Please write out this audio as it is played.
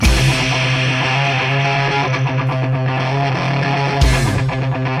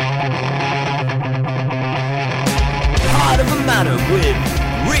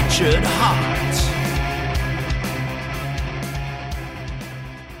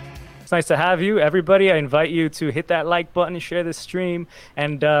It's nice to have you. Everybody, I invite you to hit that like button, share this stream,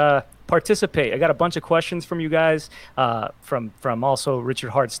 and participate. I got a bunch of questions from you guys, from also Richard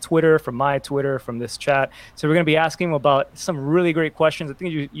Hart's Twitter, from my Twitter, from this chat. So we're going to be asking him about some really great questions. I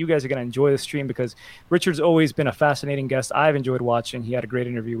think you guys are going to enjoy the stream because Richard's always been a fascinating guest. I've enjoyed watching. He had a great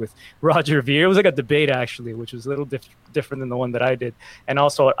interview with Roger Ver. It was like a debate, actually, which was a little different than the one that I did. And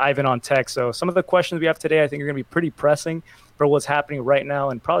also Ivan on tech. So some of the questions we have today, I think, are going to be pretty pressing for what's happening right now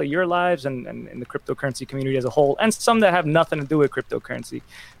and probably your lives and in the cryptocurrency community as a whole, and some that have nothing to do with cryptocurrency.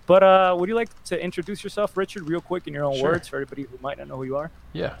 But would you like to introduce yourself, Richard, real quick in your own words for everybody who might not know who you are?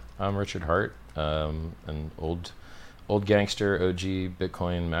 Yeah, I'm Richard Hart, an old gangster, OG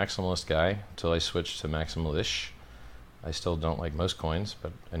Bitcoin maximalist guy until I switched to maximalish. I still don't like most coins,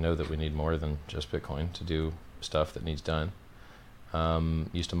 but I know that we need more than just Bitcoin to do stuff that needs done.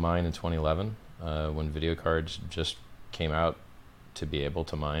 Used to mine in 2011 when video cards just came out to be able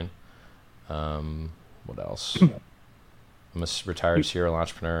to mine. What else? I'm a retired serial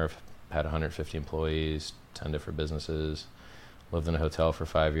entrepreneur. I've had 150 employees, 10 different businesses, lived in a hotel for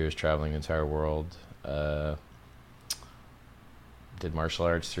 5 years, traveling the entire world. Did martial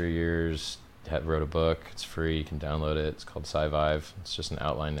arts 3 years, wrote a book. It's free, you can download it. It's called Sci-Vive. It's just an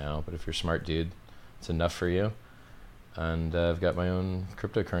outline now, but if you're a smart dude, it's enough for you. And I've got my own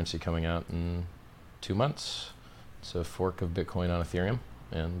cryptocurrency coming out in 2 months. It's a fork of Bitcoin on Ethereum,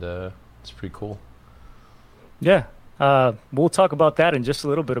 and it's pretty cool. Yeah. We'll talk about that in just a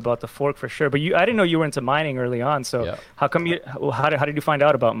little bit about the fork for sure. But I didn't know you were into mining early on. So yeah. How did you find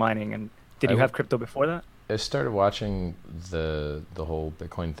out about mining? And did you have crypto before that? I started watching the whole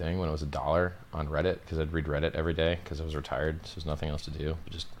Bitcoin thing when it was $1 on Reddit, because I'd read Reddit every day because I was retired. So there's nothing else to do.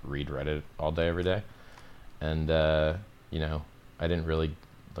 Just read Reddit all day, every day. And, I didn't really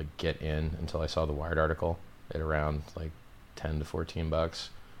get in until I saw the Wired article at around $10 to $14.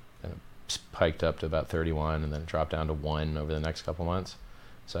 And it spiked up to about 31, and then it dropped down to 1 over the next couple months.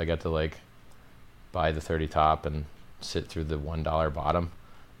 So I got to buy the 30 top and sit through the $1 bottom.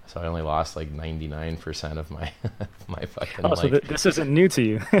 So I only lost 99% of my my fucking. Oh, so this isn't new to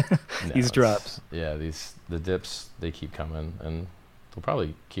you. No, these drops. Yeah, the dips, they keep coming, and they'll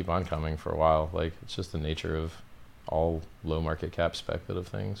probably keep on coming for a while. It's just the nature of all low market cap speculative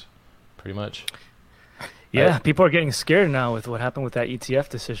things, pretty much. Yeah, people are getting scared now with what happened with that ETF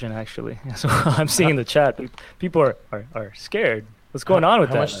decision, actually. So I'm seeing in the chat, people are scared. What's going on with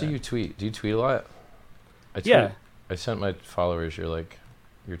that? How much do you tweet? Do you tweet a lot? Yeah. I sent my followers your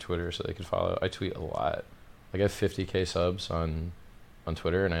Twitter so they could follow. I tweet a lot. I have 50K subs on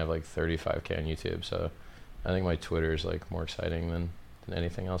Twitter, and I have 35K on YouTube. So I think my Twitter is more exciting than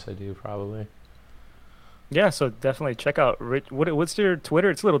anything else I do, probably. Yeah, so definitely check out what's your Twitter?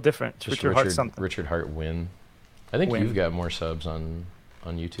 It's a little different. It's Just Richard Hart something. Richard Hart Win. I think Win. You've got more subs on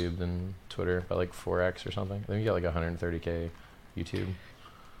YouTube than Twitter, by 4x or something. I think you got 130K YouTube.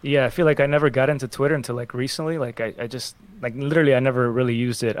 Yeah, I feel like I never got into Twitter until recently. I just literally I never really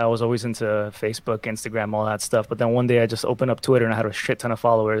used it. I was always into Facebook, Instagram, all that stuff. But then one day I just opened up Twitter and I had a shit ton of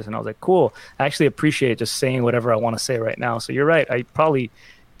followers, and I was like, cool. I actually appreciate just saying whatever I want to say right now. So you're right. I probably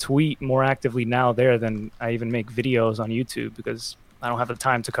tweet more actively now there than I even make videos on YouTube because I don't have the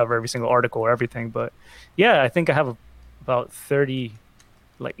time to cover every single article or everything. But yeah, I think I have about 30K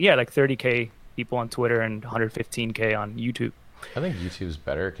people on Twitter and 115K on YouTube. I think YouTube's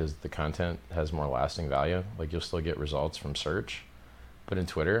better because the content has more lasting value. You'll still get results from search, but in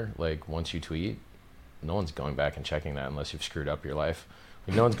Twitter, once you tweet, no one's going back and checking that unless you've screwed up your life.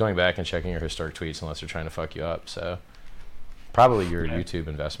 No one's going back and checking your historic tweets unless they're trying to fuck you up. So probably your YouTube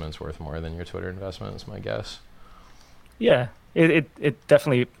investment's worth more than your Twitter investment is my guess. Yeah, it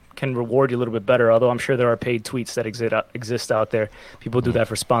definitely can reward you a little bit better, although I'm sure there are paid tweets that exist out there. People do that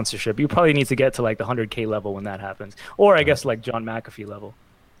for sponsorship. You probably need to get to the 100K level when that happens, or I guess John McAfee level.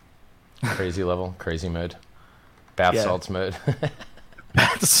 Crazy level, crazy mode, bath salts mode.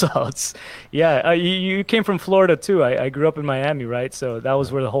 Bath salts. Yeah, you came from Florida too. I grew up in Miami, right? So that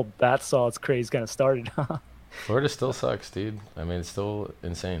was where the whole bath salts craze kind of started. Florida still sucks, dude. I mean, it's still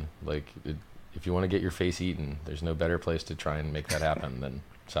insane. If you want to get your face eaten, there's no better place to try and make that happen than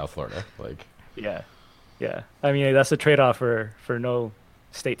South Florida. Yeah. I mean, that's the trade-off for no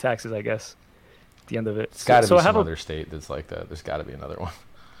state taxes, I guess. At the end of it, it's got to be some other state that's like that. There's got to be another one.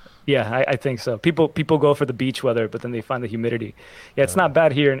 Yeah, I think so. People go for the beach weather, but then they find the humidity. Yeah, it's not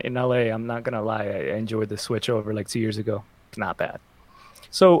bad here in LA. I'm not gonna lie. I enjoyed the switch over 2 years ago. It's not bad.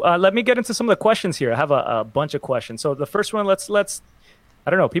 So let me get into some of the questions here. I have a bunch of questions. So the first one, let's I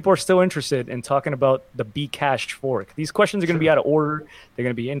don't know. People are still interested in talking about the Bcash fork. These questions are going to be Sure. out of order. They're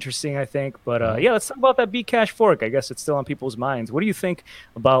going to be interesting, I think. But Hmm. yeah, let's talk about that Bcash fork. I guess it's still on people's minds. What do you think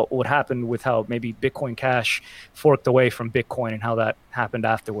about what happened with how maybe Bitcoin Cash forked away from Bitcoin and how that happened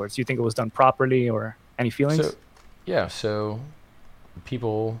afterwards? Do you think it was done properly or any So, feelings? yeah, so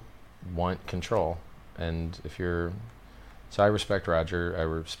people want control. And if you're, so I respect Roger, I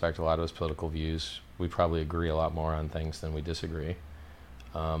respect a lot of his political views. We probably agree a lot more on things than we disagree.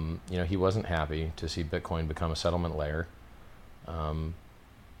 He wasn't happy to see Bitcoin become a settlement layer, um,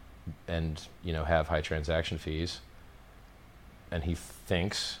 and have high transaction fees. And he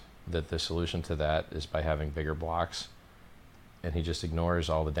thinks that the solution to that is by having bigger blocks, and he just ignores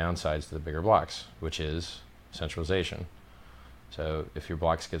all the downsides to the bigger blocks, which is centralization. So if your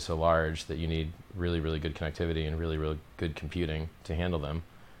blocks get so large that you need really, really good connectivity and really, really good computing to handle them,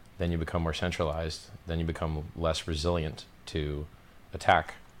 then you become more centralized. Then you become less resilient to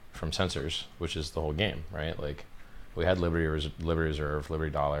attack from sensors, which is the whole game, right? Like we had Liberty Reserve,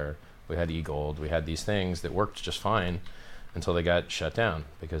 Liberty Dollar, we had eGold, we had these things that worked just fine until they got shut down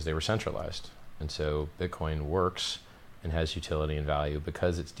because they were centralized. And so Bitcoin works and has utility and value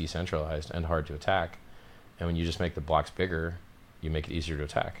because it's decentralized and hard to attack. And when you just make the blocks bigger, you make it easier to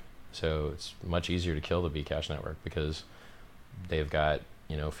attack. So it's much easier to kill the Bcash network because they've got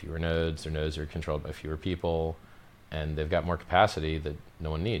fewer nodes. Their nodes are controlled by fewer people, and they've got more capacity that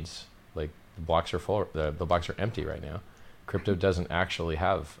no one needs. Like the blocks are full. The blocks are empty right now. Crypto doesn't actually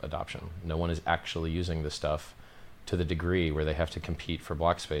have adoption. No one is actually using this stuff to the degree where they have to compete for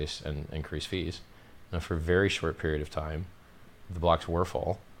block space and increase fees. Now, for a very short period of time, the blocks were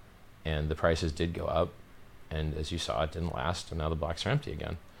full, and the prices did go up. And as you saw, it didn't last, and now the blocks are empty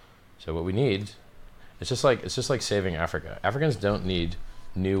again. So what we need, it's just like saving Africa. Africans don't need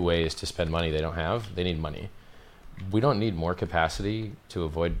new ways to spend money they don't have. They need money. We don't need more capacity to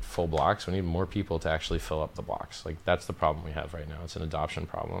avoid full blocks. We need more people to actually fill up the blocks. Like that's the problem we have right now. It's an adoption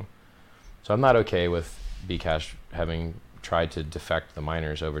problem. So I'm not okay with Bcash having tried to defect the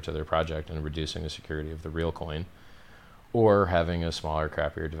miners over to their project and reducing the security of the real coin, or having a smaller,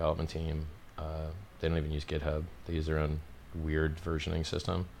 crappier development team. They don't even use GitHub. They use their own weird versioning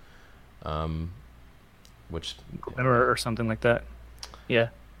system, which Or something like that. Yeah.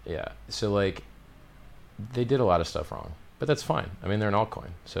 yeah. So like they did a lot of stuff wrong, but that's fine. I mean, they're an altcoin.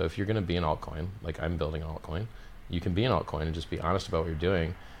 So if you're going to be an altcoin, like I'm building an altcoin, you can be an altcoin and just be honest about what you're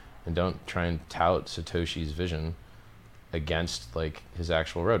doing, and don't try and tout Satoshi's vision against like his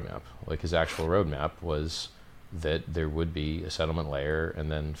actual roadmap. Like his actual roadmap was that there would be a settlement layer and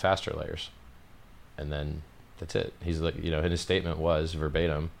then faster layers, and then that's it. He's like, and his statement was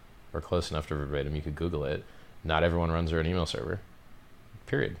verbatim, or close enough to verbatim. You could Google it. Not everyone runs their own email server.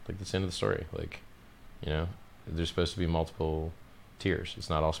 Period. Like that's the end of the story. Like, there's supposed to be multiple tiers. It's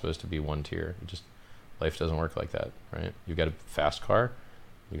not all supposed to be one tier. Life doesn't work like that, right? You've got a fast car,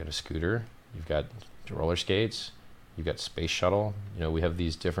 you've got a scooter, you've got roller skates, you've got space shuttle. We have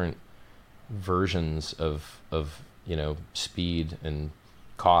these different versions of speed and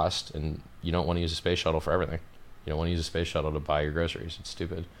cost, and you don't want to use a space shuttle for everything. You don't want to use a space shuttle to buy your groceries. It's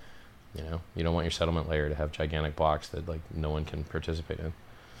stupid. You don't want your settlement layer to have gigantic blocks that like no one can participate in.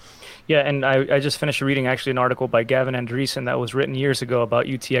 Yeah, and I just finished reading actually an article by Gavin Andreessen that was written years ago about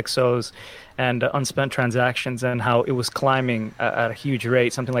UTXOs and unspent transactions and how it was climbing at a huge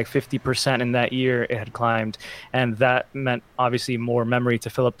rate, something like 50% in that year it had climbed. And that meant obviously more memory to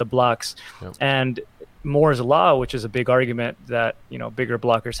fill up the blocks. Yep. And Moore's law, which is a big argument that bigger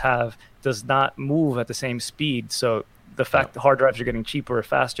blockers have, does not move at the same speed. So the fact that hard drives are getting cheaper or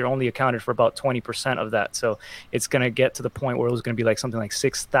faster only accounted for about 20% of that. So it's going to get to the point where it was going to be like something like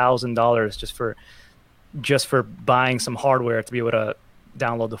 $6,000 just for buying some hardware to be able to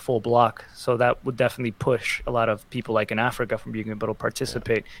download the full block. So that would definitely push a lot of people like in Africa from being able to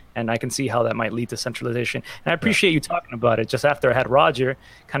participate. Yeah. And I can see how that might lead to centralization. And I appreciate you talking about it just after I had Roger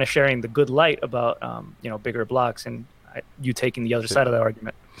kind of sharing the good light about, bigger blocks and you taking the other side of that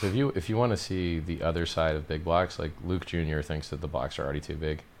argument. So if you want to see the other side of big blocks, like Luke Jr. thinks that the blocks are already too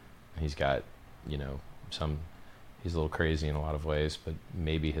big. He's got, he's a little crazy in a lot of ways, but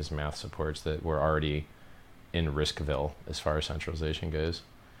maybe his math supports that we're already in Riskville as far as centralization goes.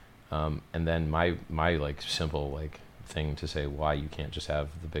 And then my like simple like thing to say why you can't just have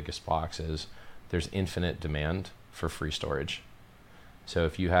the biggest blocks is there's infinite demand for free storage. So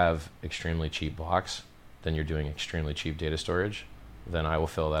if you have extremely cheap blocks, then you're doing extremely cheap data storage. Then I will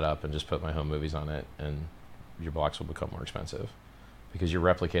fill that up and just put my home movies on it, and your blocks will become more expensive because you're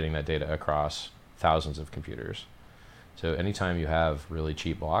replicating that data across thousands of computers. So anytime you have really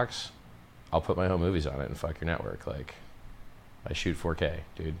cheap blocks, I'll put my home movies on it and fuck your network. Like, I shoot 4K,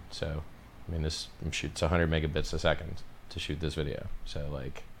 dude. So, I mean, this shoots 100 megabits a second to shoot this video. So,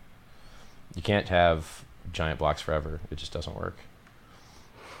 like, you can't have giant blocks forever. It just doesn't work.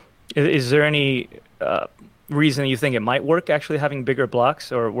 Is there any reason you think it might work actually having bigger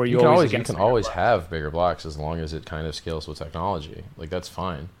blocks, or were you always You against can bigger always blocks? have bigger blocks as long as it kind of scales with technology. Like, that's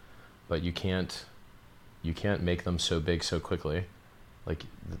fine, but you can't make them so big so quickly. Like,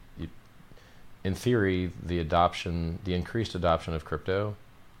 in theory, the increased adoption of crypto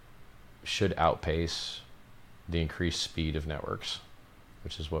should outpace the increased speed of networks,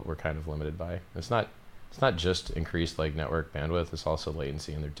 which is what we're kind of limited by. It's not just increased like network bandwidth, it's also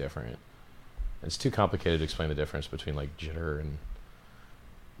latency, and they're different. It's too complicated to explain the difference between like jitter and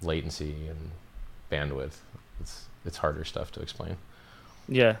latency and bandwidth. It's harder stuff to explain.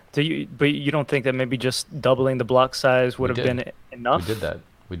 Yeah. But you don't think that maybe just doubling the block size would We have did. been enough? We did that.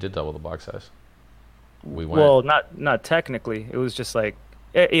 We did double the block size. We went. Well, not technically. It was just like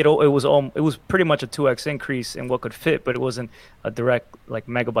it was pretty much a 2x increase in what could fit, but it wasn't a direct like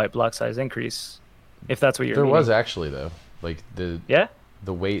megabyte block size increase. If that's what you're There meaning. was actually though, like Yeah?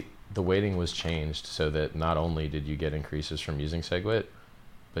 the weighting was changed so that not only did you get increases from using SegWit,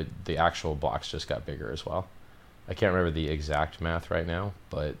 but the actual blocks just got bigger as well. I can't remember the exact math right now,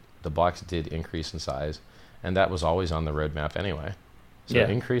 but the blocks did increase in size, and that was always on the roadmap anyway. So Yeah.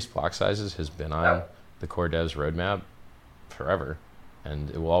 increased block sizes has been on the core devs roadmap forever, and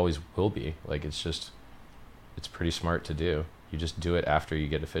it will be. Like, it's pretty smart to do. You just do it after you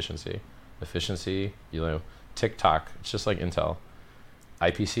get efficiency. Efficiency, TikTok, it's just like Intel.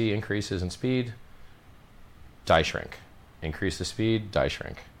 IPC increases in speed, die shrink. Increase the speed, die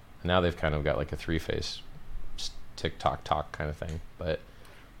shrink. And now they've kind of got like a three-phase TikTok talk kind of thing. But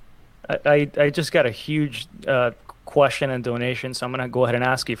I just got a huge question and donation, so I'm gonna go ahead and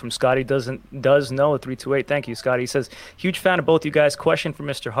ask you from Scotty does know 328. Thank you, Scotty. He says, huge fan of both you guys. Question for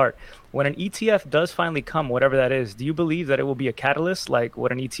Mr. Hart: when an ETF does finally come, whatever that is, do you believe that it will be a catalyst like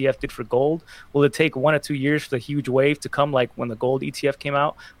what an ETF did for gold? Will it take 1 or 2 years for the huge wave to come, like when the gold ETF came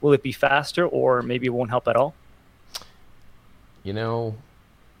out? Will it be faster, or maybe it won't help at all?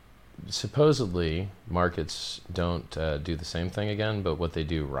 supposedly markets don't do the same thing again, but what they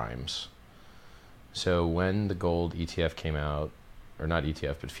do rhymes. So when the gold ETF came out, or not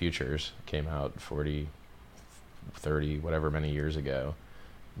ETF, but futures came out 40, 30, whatever many years ago,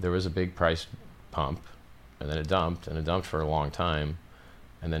 there was a big price pump, and then it dumped for a long time,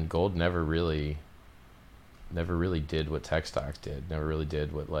 and then gold never really did what tech stocks did, never really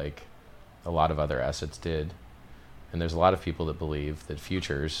did what like a lot of other assets did. And there's a lot of people that believe that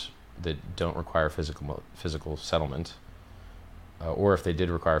futures that don't require physical settlement, or if they did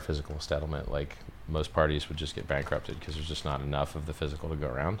require physical settlement, like most parties would just get bankrupted because there's just not enough of the physical to go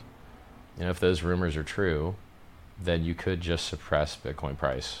around. If those rumors are true, then you could just suppress Bitcoin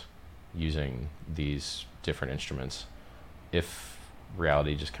price using these different instruments if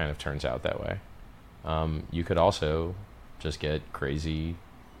reality just kind of turns out that way. You could also just get crazy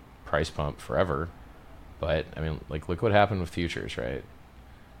price pump forever. But, I mean, like, look what happened with futures, right?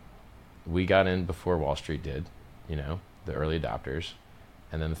 We got in before Wall Street did, the early adopters.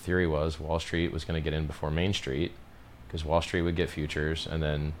 And then the theory was Wall Street was going to get in before Main Street because Wall Street would get futures, and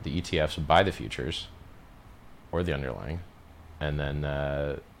then the ETFs would buy the futures or the underlying. And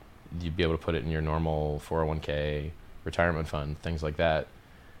then you'd be able to put it in your normal 401k, retirement fund, things like that.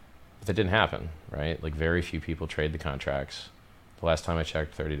 But that didn't happen, right? Like, very few people trade the contracts. The last time I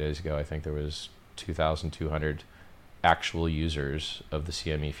checked 30 days ago, I think there was 2,200 actual users of the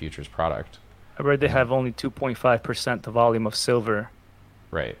CME futures product. I read they have only 2.5% the volume of silver,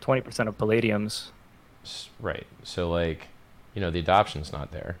 Right. 20% of palladiums. Right. So, like, the adoption's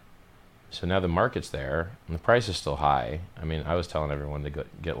not there. So now the market's there, and the price is still high. I mean, I was telling everyone to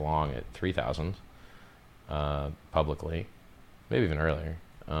get long at 3,000 publicly, maybe even earlier.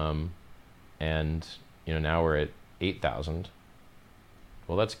 And, now we're at 8,000.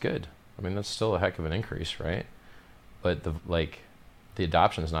 Well, that's good. I mean, that's still a heck of an increase, right? But the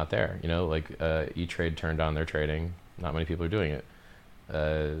adoption is not there. E-Trade turned on their trading. Not many people are doing it.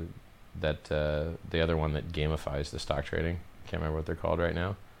 The other one that gamifies the stock trading, can't remember what they're called right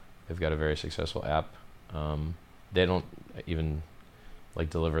now. They've got a very successful app. They don't even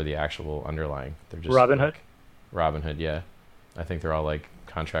deliver the actual underlying. They're just Robinhood? Robinhood, yeah. I think they're all like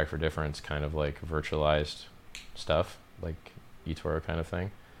contract for difference, kind of like virtualized stuff, like eToro kind of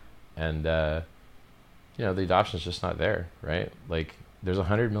thing. And the adoption is just not there, right? Like, there's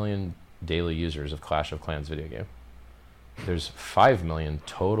 100 million daily users of Clash of Clans video game. There's 5 million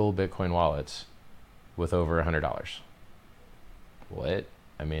total Bitcoin wallets with over $100. What?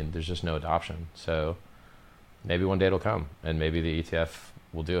 I mean, there's just no adoption. So maybe one day it'll come, and maybe the ETF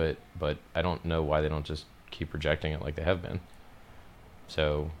will do it, but I don't know why they don't just keep rejecting it like they have been.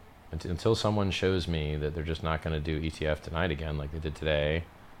 So until someone shows me that they're just not going to do ETF tonight again like they did today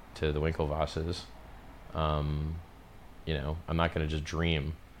to the Winklevosses, you know, I'm not going to just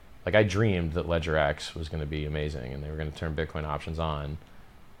dream. Like, I dreamed that LedgerX was going to be amazing and they were going to turn Bitcoin options on,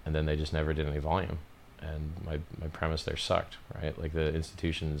 and then they just never did any volume. And my premise there sucked, right? Like, the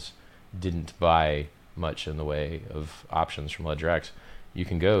institutions didn't buy much in the way of options from LedgerX. You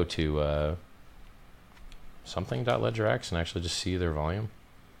can go to something.ledgerx and actually just see their volume.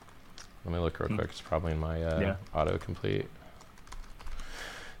 Let me look real quick. It's probably in my autocomplete.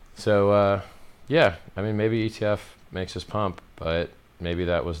 So, yeah, I mean, maybe ETF makes us pump, but maybe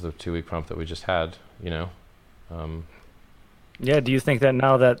that was the 2-week pump that we just had, you know? Yeah, do you think that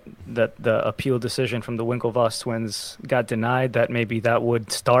now that the appeal decision from the Winklevoss twins got denied, that maybe that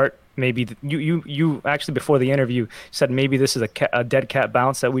would start? Maybe you actually, before the interview, said maybe this is a dead cat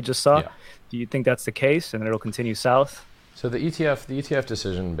bounce that we just saw. Yeah. Do you think that's the case, and it'll continue south? So the ETF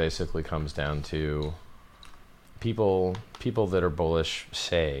decision basically comes down to people that are bullish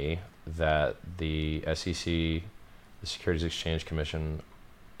say that the SEC, the Securities Exchange Commission,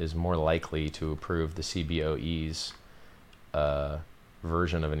 is more likely to approve the CBOE's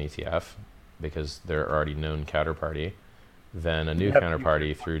version of an ETF because they're already known counterparty than a new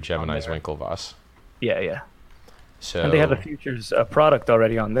counterparty through Gemini's Winklevoss. Yeah. So, and they have a futures product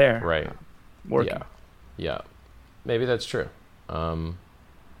already on there. Right. Working. Yeah. Maybe that's true.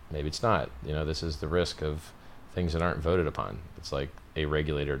 Maybe it's not. You know, this is the risk of things that aren't voted upon. It's like a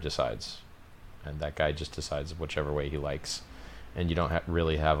regulator decides, and that guy just decides whichever way he likes, and you don't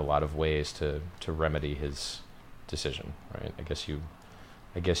really have a lot of ways to remedy his decision, right? I guess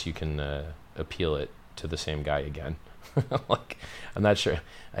you can appeal it to the same guy again. Like, I'm not sure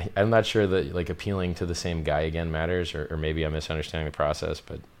that like appealing to the same guy again matters, or maybe I'm misunderstanding the process,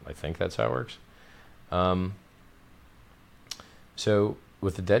 but I think that's how it works. So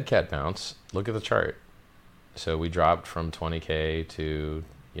with the dead cat bounce, look at the chart. So we dropped from 20K to,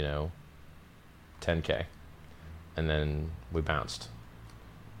 10K, and then we bounced,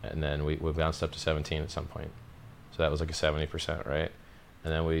 and then we bounced up to 17 at some point. So that was like a 70%, right?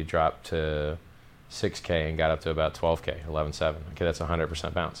 And then we dropped to 6K and got up to about 12K, 11.7. Okay, that's a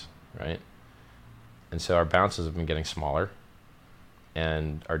 100% bounce, right? And so our bounces have been getting smaller,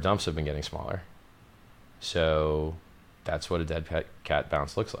 and our dumps have been getting smaller. So that's what a dead cat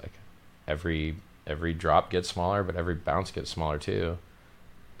bounce looks like. Every drop gets smaller, but every bounce gets smaller too.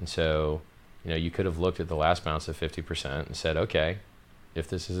 And so, you could have looked at the last bounce of 50% and said, okay, if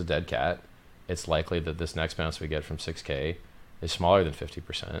this is a dead cat, it's likely that this next bounce we get from 6K is smaller than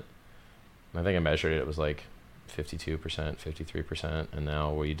 50%. And I think I measured it. It was like 52%, 53%, and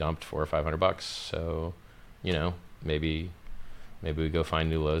now we dumped $400 or $500. So, maybe we go find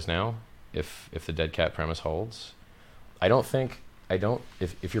new lows now if the dead cat premise holds.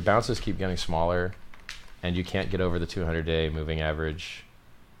 If your bounces keep getting smaller and you can't get over the 200-day moving average,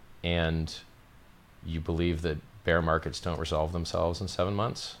 and you believe that bear markets don't resolve themselves in 7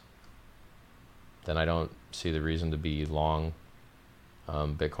 months, then I don't see the reason to be long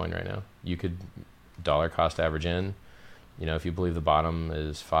Bitcoin right now. You could dollar cost average in, if you believe the bottom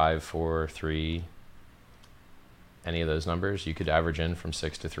is 5, 4, 3, any of those numbers, you could average in from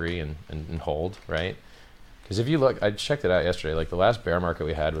 6 to 3 and hold, right? Because if you look, I checked it out yesterday, like the last bear market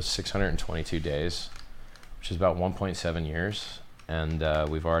we had was 622 days, which is about 1.7 years. And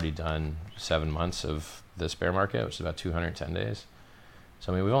we've already done 7 months of this bear market, which is about 210 days.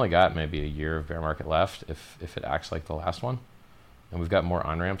 So, we've only got maybe a year of bear market left if it acts like the last one. And we've got more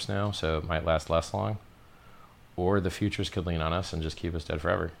on-ramps now, so it might last less long. Or the futures could lean on us and just keep us dead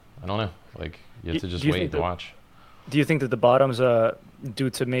forever. I don't know. Like, you have to just wait and watch. Do you think that the bottom's due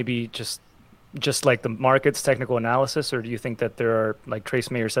to maybe just like the market's technical analysis, or do you think that there are, like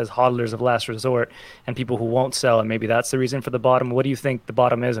Trace Mayer says, hodlers of last resort and people who won't sell, and maybe that's the reason for the bottom? What do you think the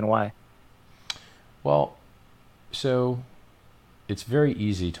bottom is and why? Well, so it's very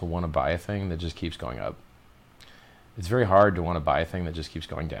easy to want to buy a thing that just keeps going up. It's very hard to want to buy a thing that just keeps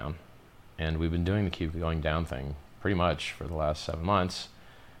going down. And we've been doing the keep going down thing pretty much for the last 7 months,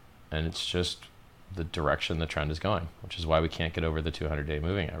 and it's just the direction the trend is going, which is why we can't get over the 200-day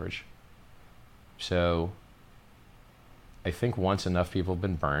moving average. So I think once enough people have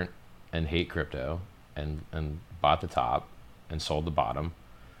been burnt and hate crypto and bought the top and sold the bottom,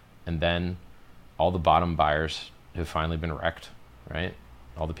 and then all the bottom buyers have finally been wrecked, right?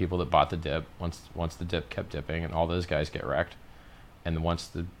 All the people that bought the dip, once the dip kept dipping, and all those guys get wrecked, and once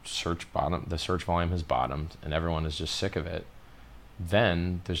the search volume has bottomed and everyone is just sick of it,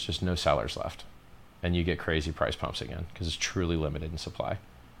 then there's just no sellers left. and you get crazy price pumps again because it's truly limited in supply.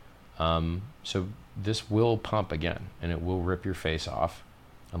 So this will pump again, and it will rip your face off,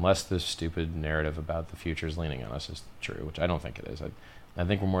 unless this stupid narrative about the futures leaning on us is true, which I don't think it is. I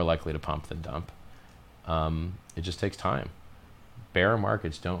think we're more likely to pump than dump. It just takes time. Bear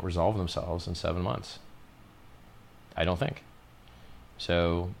markets don't resolve themselves in 7 months. I don't think.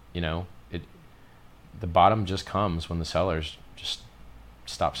 So, the bottom just comes when the sellers just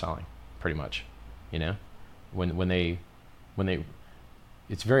stop selling, pretty much. When they,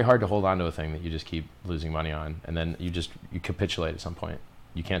 it's very hard to hold on to a thing that you just keep losing money on, and then you capitulate at some point.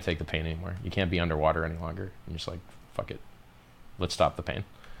 You can't take the pain anymore. You can't be underwater any longer. You're just like, fuck it, let's stop the pain.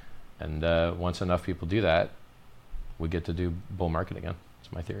 And once enough people do that, we get to do bull market again.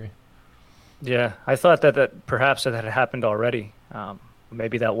 That's my theory. Yeah, I thought that perhaps that had happened already.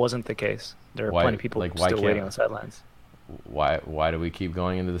 Maybe that wasn't the case. There are plenty of people still waiting on the sidelines. Why do we keep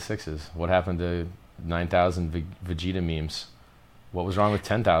going into the sixes? What happened to 9,000 Vegeta memes? What was wrong with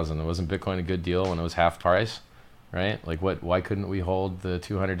 10,000? Wasn't Bitcoin a good deal when it was half price, right? Like why couldn't we hold the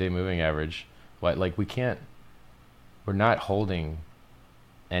 200-day moving average? We're not holding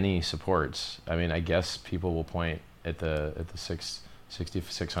any supports. I mean, I guess people will point at the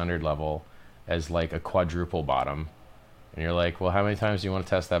 6,600 level as like a quadruple bottom. And you're like, well, how many times do you want to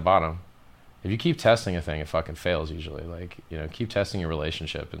test that bottom? If you keep testing a thing, it fucking fails usually. Keep testing your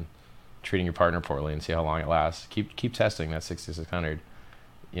relationship and treating your partner poorly and see how long it lasts. Keep testing that 6,600.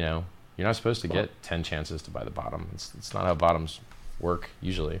 You're not supposed to get 10 chances to buy the bottom. It's not how bottoms work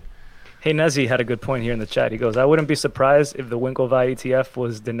usually. Hey, Nezi had a good point here in the chat. He goes, I wouldn't be surprised if the Winklevi ETF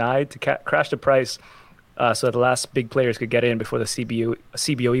was denied to crash the price so the last big players could get in before the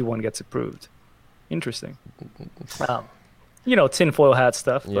CBOE one gets approved. Interesting. Tinfoil hat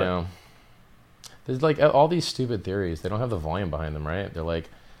stuff. But. Yeah. There's like all these stupid theories. They don't have the volume behind them, right? They're like,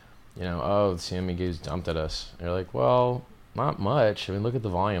 the CME dumped at us. And you're like, well, not much. I mean, look at the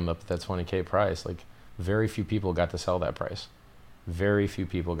volume up at that 20K price. Like, very few people got to sell that price. Very few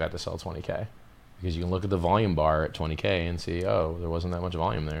people got to sell 20K. Because you can look at the volume bar at 20K and see, oh, there wasn't that much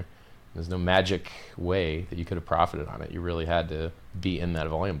volume there. There's no magic way that you could have profited on it. You really had to be in that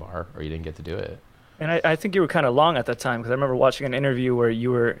volume bar or you didn't get to do it. And I think you were kind of long at that time because I remember watching an interview where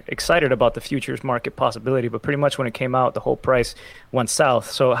you were excited about the futures market possibility, but pretty much when it came out, the whole price went south.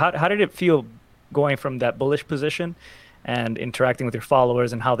 So how did it feel going from that bullish position and interacting with your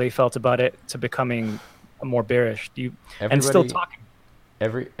followers and how they felt about it to becoming more bearish? And still talking?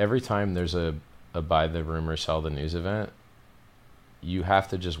 Every time there's a buy the rumor, sell the news event, you have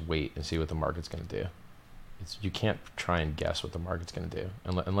to just wait and see what the market's going to do. You can't try and guess what the market's going to do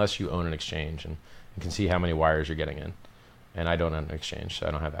unless you own an exchange and can see how many wires you're getting in. And I don't own an exchange, so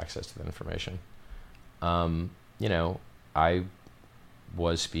I don't have access to that information. I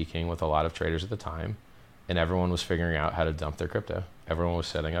was speaking with a lot of traders at the time, and everyone was figuring out how to dump their crypto. Everyone was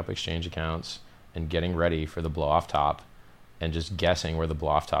setting up exchange accounts and getting ready for the blow-off top and just guessing where the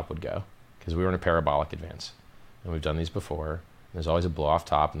blow-off top would go because we were in a parabolic advance. And we've done these before. There's always a blow-off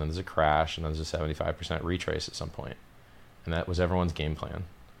top, and then there's a crash, and then there's a 75% retrace at some point. And that was everyone's game plan.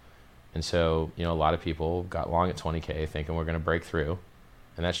 And so, a lot of people got long at 20K thinking we're going to break through.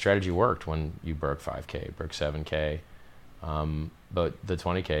 And that strategy worked when you broke 5K, broke 7K. But the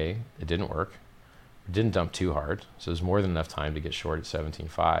 20K, it didn't work. It didn't dump too hard. So there's more than enough time to get short at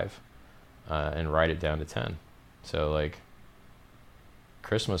 17.5 and ride it down to 10. So,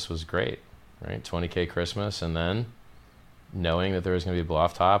 Christmas was great, right? 20K Christmas, and then knowing that there was going to be a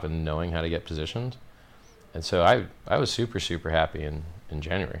blow-off top and knowing how to get positioned. And so I was super, super happy in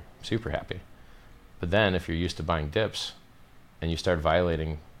January, super happy. But then if you're used to buying dips and you start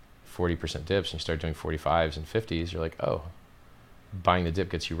violating 40% dips and you start doing 45s and 50s, you're like, oh, buying the dip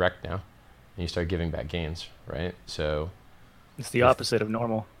gets you wrecked now. And you start giving back gains, right? So it's the opposite of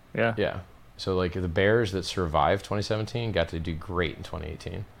normal. Yeah. Yeah. So the bears that survived 2017 got to do great in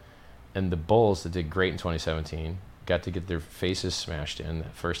 2018. And the bulls that did great in 2017 got to get their faces smashed in the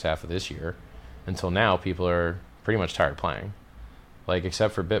first half of this year. Until now, people are pretty much tired playing.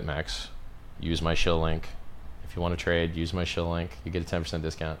 Except for BitMEX, use my shill link. If you want to trade, use my shill link. You get a 10%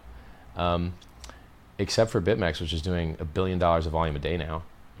 discount. Except for BitMEX, which is doing $1 billion of volume a day now,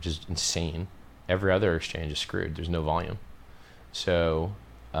 which is insane. Every other exchange is screwed. There's no volume. So,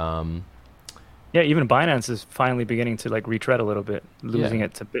 yeah, even Binance is finally beginning to retread a little bit, losing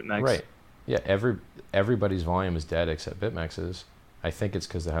it to BitMEX. Right. Yeah, everybody's volume is dead except BitMEX's. I think it's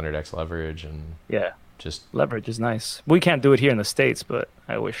because the 100x leverage and just leverage is nice. We can't do it here in the States, but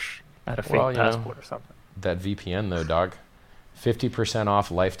I wish I had a fake passport or something. That VPN though, dog. 50%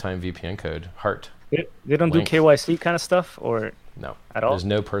 off lifetime VPN code. Heart. They don't do KYC kind of stuff or no at all? There's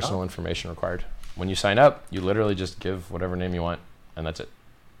no personal information required. when you sign up, you literally just give whatever name you want, and that's it.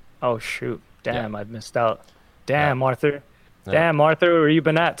 Oh shoot! Damn, Yeah. I missed out. Yeah. Damn, Arthur. Yeah. Damn, Arthur, where you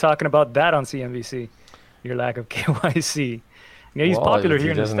been at talking about that on CNBC? Your lack of KYC. You know, he's Well, popular here he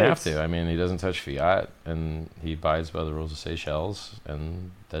in the doesn't have States. to. I mean, he doesn't touch fiat, and he abides by the rules of Seychelles,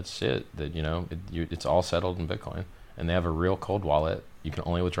 and that's it. That it's all settled in Bitcoin, and they have a real cold wallet. You can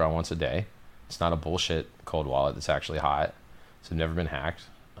only withdraw once a day. It's not a bullshit cold wallet. That's actually hot. It's never been hacked.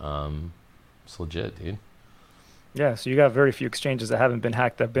 It's legit, dude. Yeah, so you got very few exchanges that haven't been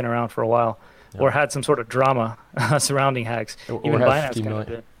hacked that have been around for a while, Yeah. or had some sort of drama surrounding hacks. Or Even have Binance 50 kind of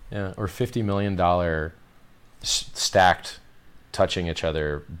million, did. yeah, or $50 million stacked, touching each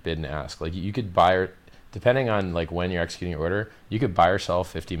other bid and ask. Like you could buy, or depending on like when you're executing your order, you could buy or sell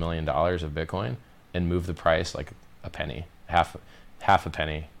 $50 million of Bitcoin and move the price like a penny, half a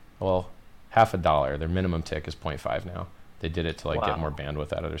penny. Well, half a dollar. Their minimum tick is 0.5 now. They did it to like get Wow. more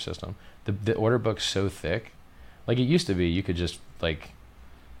bandwidth out of their system. The order book's so thick. Like it used to be, you could just like.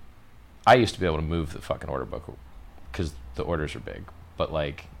 I used to be able to move the fucking order book because the orders are big. But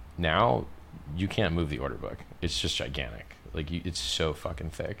like now, you can't move the order book. It's just gigantic. Like it's so fucking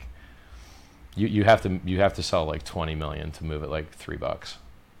thick. You have to sell like 20 million to move it like $3.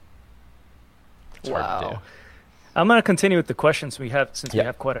 It's hard to do. Wow. I'm gonna continue with the questions we have since we Yeah.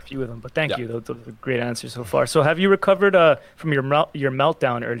 have quite a few of them. But thank Yeah. you; those are great answers so far. So, have you recovered from your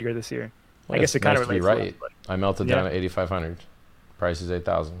meltdown earlier this year? Well, I guess it it's kind nice of to be relates to right. that, but I melted Yeah. down at 8,500. Price is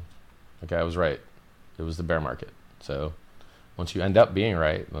 8,000. Okay, I was right. It was the bear market. So once you end up being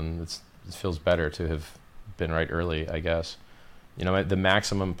right, then it feels better to have been right early, I guess. The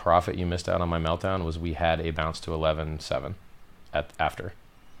maximum profit you missed out on my meltdown was we had a bounce to 11.7 after,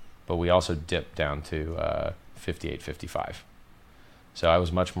 but we also dipped down to 58.55. So I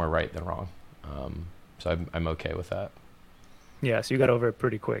was much more right than wrong. So I'm okay with that. yeah. So you got over it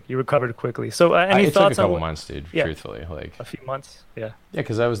pretty quick. You recovered quickly. So, any It took thoughts a couple on months, dude. Yeah. Truthfully, like a few months? Yeah, yeah,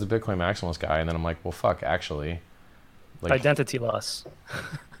 because I was the Bitcoin maximalist guy, and then I'm like, well, fuck, actually, like identity loss.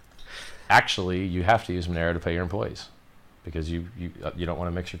 actually, you have to use Monero to pay your employees because you don't want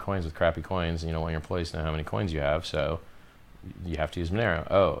to mix your coins with crappy coins, and you don't want your employees to know how many coins you have, so you have to use Monero.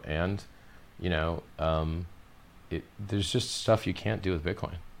 Oh, and there's just stuff you can't do with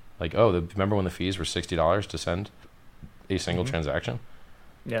Bitcoin. Like, remember when the fees were $60 to send a single transaction?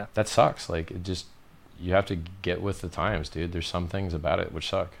 Yeah. That sucks. Like, you have to get with the times, dude. There's some things about it which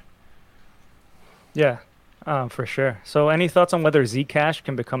suck. Yeah, for sure. So, any thoughts on whether Zcash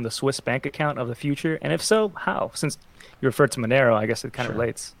can become the Swiss bank account of the future? And if so, how? Since you referred to Monero, I guess it kind of Sure.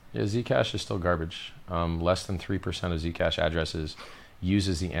 relates. Yeah, Zcash is still garbage. Less than 3% of Zcash addresses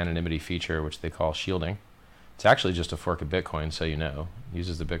uses the anonymity feature, which they call shielding. It's actually just a fork of Bitcoin, so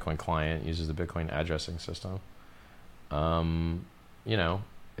uses the Bitcoin client, uses the Bitcoin addressing system.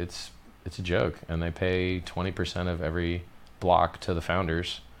 It's a joke, and they pay 20% of every block to the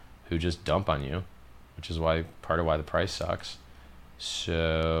founders who just dump on you, which is part of why the price sucks.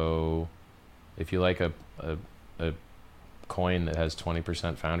 So if you like a coin that has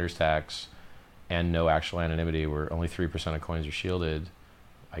 20% founders tax and no actual anonymity, where only 3% of coins are shielded,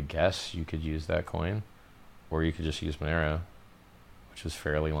 I guess you could use that coin, or you could just use Monero, which is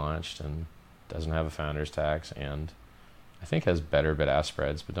fairly launched and doesn't have a founder's tax, and I think has better bid-ask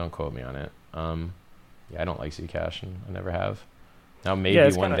spreads, but don't quote me on it. I don't like Zcash, and I never have. Now maybe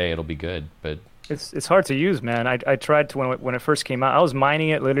it's one kinda- day it'll be good, but It's hard to use, man. I tried to when it first came out. I was mining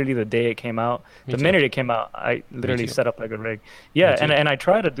it literally the day it came out. Me The too. minute it came out, I literally too. set up like a rig. Yeah, Me too. and I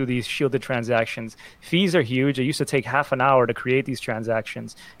try to do these shielded transactions. Fees are huge. It used to take half an hour to create these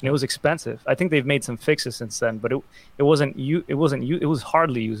transactions, and it was expensive. I think they've made some fixes since then, but it was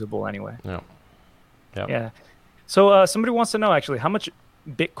hardly usable anyway. no. Yep. Yeah. So somebody wants to know actually how much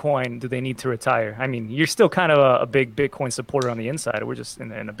Bitcoin do they need to retire? I mean, you're still kind of a big Bitcoin supporter on the inside. We're just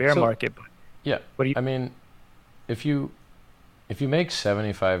in a bear So- market. But Yeah. what do you? I mean, if you make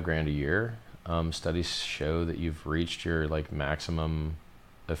 75 grand a year, studies show that you've reached your like maximum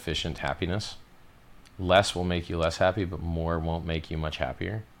efficient happiness. Less will make you less happy, but more won't make you much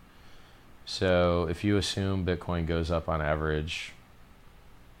happier. So if you assume Bitcoin goes up on average,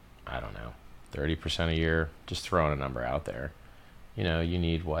 I don't know, 30% a year, just throwing a number out there, you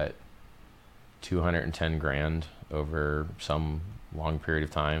need what, 210 grand over some long period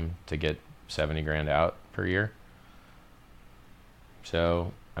of time to get 70 grand out per year.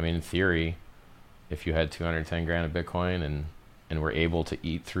 So, I mean, in theory, if you had 210 grand of Bitcoin and were able to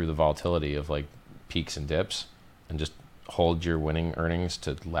eat through the volatility of like peaks and dips and just hold your winning earnings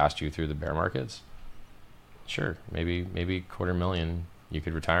to last you through the bear markets, sure, maybe $250,000 you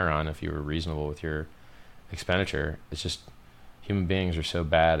could retire on if you were reasonable with your expenditure. It's just, human beings are so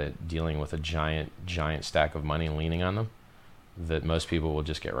bad at dealing with a giant stack of money and leaning on them that most people will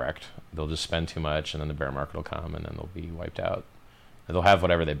just get wrecked. They'll just spend too much, and then the bear market will come, and then they'll be wiped out. They'll have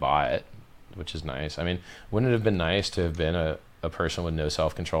whatever they bought, which is nice. I mean, wouldn't it have been nice to have been a person with no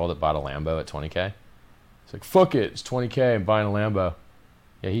self-control that bought a Lambo at 20K? It's like, fuck it, it's 20K, I'm buying a Lambo.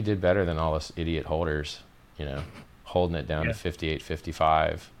 Yeah, he did better than all us idiot holders, holding it down to 58,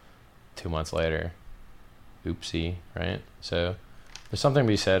 55 2 months later. Oopsie, right? So there's something to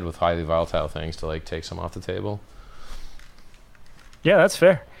be said with highly volatile things to like take some off the table. Yeah, that's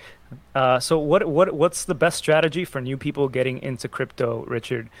fair. So what's the best strategy for new people getting into crypto,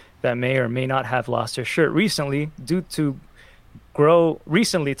 Richard, that may or may not have lost their shirt recently to grow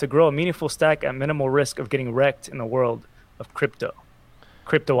a meaningful stack at minimal risk of getting wrecked in the world of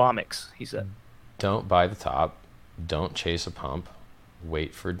cryptomics, he said. Don't buy the top. Don't chase a pump.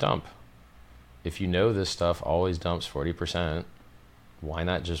 Wait for dump. If you know this stuff always dumps 40%, why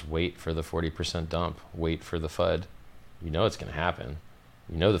not just wait for the 40% dump? Wait for the FUD. You know it's going to happen.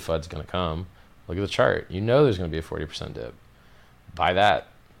 You know the FUD's going to come. Look at the chart. You know there's going to be a 40% dip. Buy that,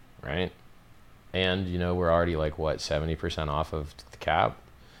 right? And, we're already like, 70% off of the cap?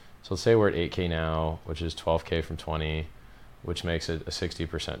 So let's say we're at 8K now, which is 12K from 20, which makes it a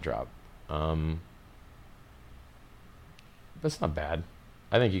 60% drop. That's not bad.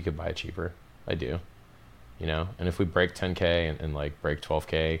 I think you could buy it cheaper. I do. And if we break 10K and like break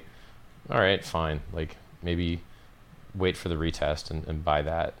 12K, all right, fine. Like maybe wait for the retest and buy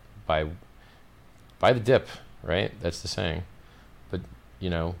that. Buy the dip, right? That's the saying. But,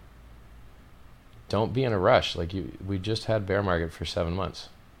 don't be in a rush. Like we just had bear market for 7 months.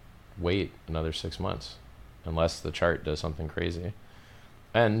 Wait another 6 months unless the chart does something crazy.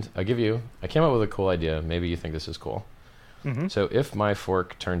 And I came up with a cool idea. Maybe you think this is cool. Mm-hmm. So if my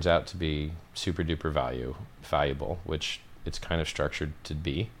fork turns out to be super duper valuable, which it's kind of structured to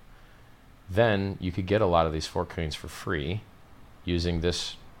be, then you could get a lot of these fork coins for free using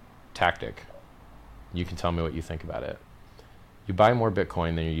this tactic. You can tell me what you think about it. You buy more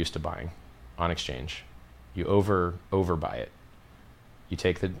Bitcoin than you're used to buying on exchange. You overbuy it. You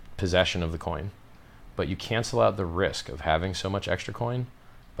take the possession of the coin, but you cancel out the risk of having so much extra coin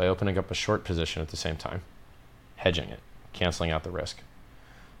by opening up a short position at the same time, hedging it, canceling out the risk.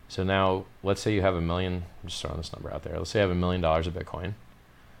 So now, let's say you have $1 million, I'm just throwing this number out there. Let's say you have $1 million of Bitcoin,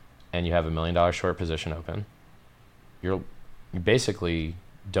 and you have $1 million short position open. You basically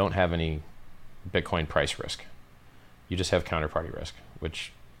don't have any Bitcoin price risk. You just have counterparty risk,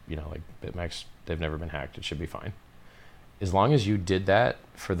 which, like BitMEX, they've never been hacked. It should be fine. As long as you did that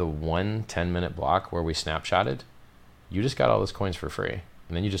for the 1 10-minute block where we snapshotted, you just got all those coins for free.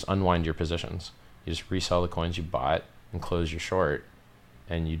 And then you just unwind your positions. You just resell the coins you bought and close your short,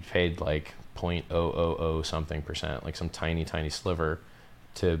 and you paid like 0.000 something percent, like some tiny sliver,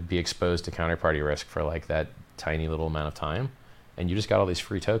 to be exposed to counterparty risk for like that tiny little amount of time, and you just got all these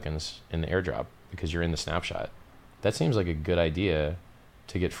free tokens in the airdrop because you're in the snapshot. That seems like a good idea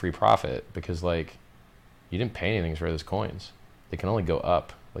to get free profit, because like you didn't pay anything for those coins. They can only go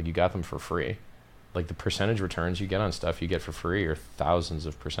up. Like you got them for free. Like the percentage returns you get on stuff you get for free are thousands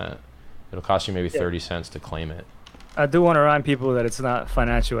of percent. It'll cost you maybe 30 cents to claim it. I do want to remind people that it's not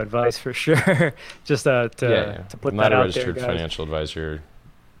financial advice for sure. Just to put I'm that out there. Not a registered financial advisor.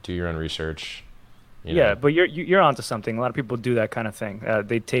 Do your own research. Yeah, but you're onto something. A lot of people do that kind of thing.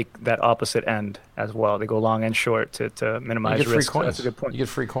 They take that opposite end as well. They go long and short to minimize you get risk. Free coins. That's a good point. You get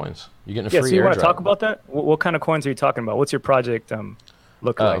free coins. You get a free airdrop. So you want to talk about that? What kind of coins are you talking about? What's your project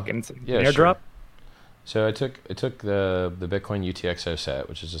look like? And it's an airdrop? Sure. So I took the Bitcoin UTXO set,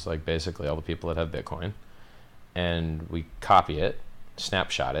 which is just like basically all the people that have Bitcoin, and we copy it,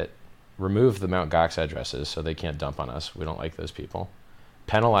 snapshot it, remove the Mt. Gox addresses so they can't dump on us. We don't like those people.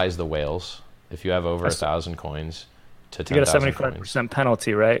 Penalize the whales. If you have over 1,000 coins to 10,000 you get a 75%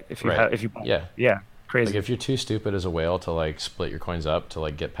 penalty, right? If crazy. Like if you're too stupid as a whale to like split your coins up to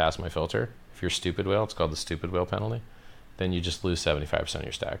like get past my filter, if you're a stupid whale, it's called the stupid whale penalty, then you just lose 75% of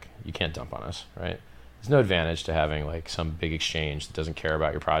your stack. You can't dump on us, right? There's no advantage to having like some big exchange that doesn't care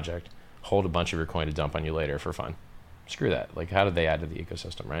about your project hold a bunch of your coin to dump on you later for fun. Screw that. Like how did they add to the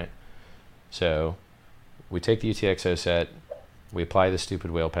ecosystem, right? So we take the UTXO set, we apply the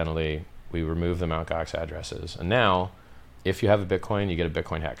stupid whale penalty, we remove the Mt. Gox addresses, and now if you have a Bitcoin, you get a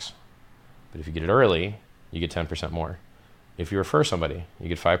Bitcoin Hex. But if you get it early, you get 10% more. If you refer somebody, you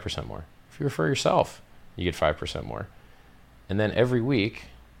get 5% more. If you refer yourself, you get 5% more. And then every week,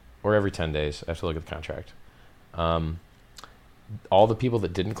 or every 10 days, I have to look at the contract, all the people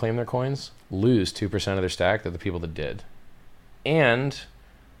that didn't claim their coins lose 2% of their stack to the people that did. And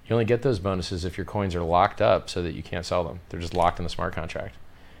You only get those bonuses if your coins are locked up so that you can't sell them. They're just locked in the smart contract.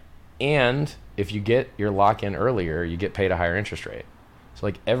 And if you get your lock in earlier, you get paid a higher interest rate. So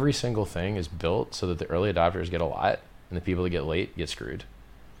like every single thing is built so that the early adopters get a lot and the people that get late get screwed.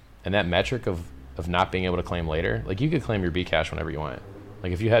 And that metric of not being able to claim later, like you could claim your Bcash whenever you want.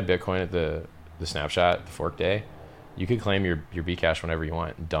 Like if you had Bitcoin at the snapshot, the fork day, you could claim your Bcash whenever you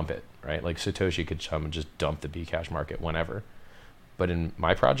want and dump it, right? Like Satoshi could come and just dump the Bcash market whenever. But in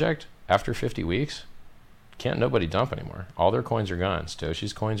my project, after 50 weeks, can't nobody dump anymore. All their coins are gone.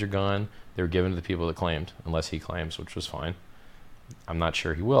 Satoshi's coins are gone. They were given to the people that claimed, unless he claims, which was fine. I'm not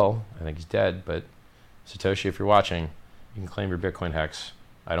sure he will. I think he's dead. But Satoshi, if you're watching, you can claim your Bitcoin Hex.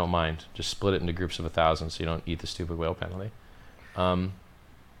 I don't mind. Just split it into groups of 1,000 so you don't eat the stupid whale penalty.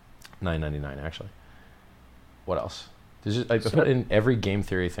 $9.99 actually. What else? I put in every game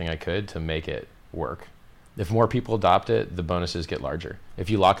theory thing I could to make it work. If more people adopt it, the bonuses get larger. If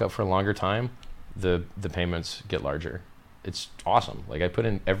you lock up for a longer time, the payments get larger. It's awesome. Like I put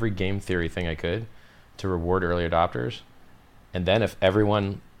in every game theory thing I could to reward early adopters. And then if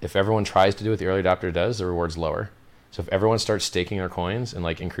everyone tries to do what the early adopter does, the reward's lower. So if everyone starts staking their coins and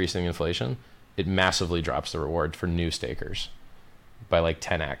like increasing inflation, it massively drops the reward for new stakers by like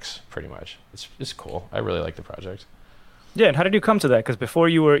 10x pretty much. It's cool. I really like the project. Yeah, and how did you come to that? Because before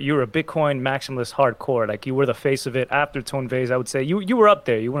you were a Bitcoin maximalist hardcore, like you were the face of it. After Tone Vase, I would say you were up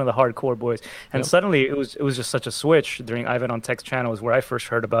there. You were one of the hardcore boys. And suddenly it was just such a switch during Ivan on Tech's channels where I first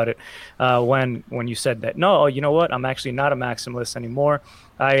heard about it. When you said that, no, you know what? I'm actually not a maximalist anymore.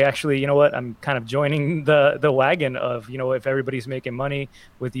 I actually, you know what? I'm kind of joining the wagon of, you know, if everybody's making money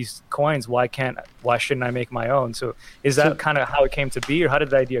with these coins, why shouldn't I make my own? So is that kind of how it came to be, or how did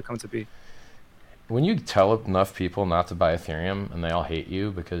the idea come to be? When you tell enough people not to buy Ethereum and they all hate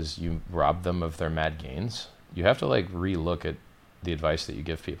you because you robbed them of their mad gains, you have to like re-look at the advice that you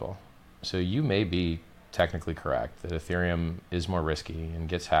give people. So you may be technically correct that Ethereum is more risky and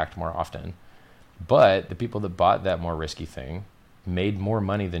gets hacked more often, but the people that bought that more risky thing made more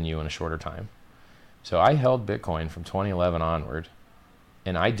money than you in a shorter time. So I held Bitcoin from 2011 onward,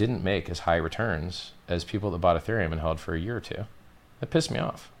 and I didn't make as high returns as people that bought Ethereum and held for a year or two. That pissed me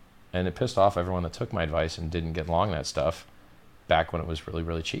off. And it pissed off everyone that took my advice and didn't get long that stuff back when it was really,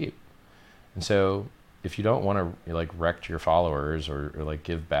 really cheap. And so if you don't want to like wreck your followers or like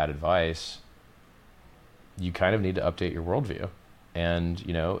give bad advice, you kind of need to update your worldview. And,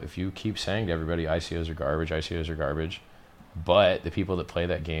 you know, if you keep saying to everybody, ICOs are garbage, but the people that play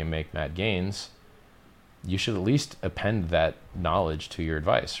that game make mad gains, you should at least append that knowledge to your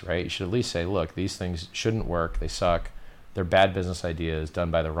advice, right? You should at least say, look, these things shouldn't work. They suck. They're bad business ideas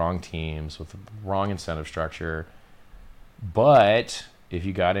done by the wrong teams with the wrong incentive structure. But if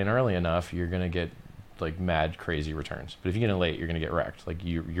you got in early enough, you're going to get like mad, crazy returns. But if you get in late, you're going to get wrecked. Like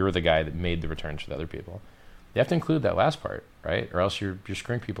you're the guy that made the returns for the other people. You have to include that last part, right? Or else you're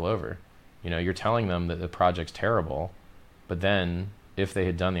screwing people over. You know, you're telling them that the project's terrible, but then if they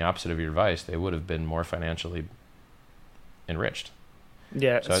had done the opposite of your advice, they would have been more financially enriched.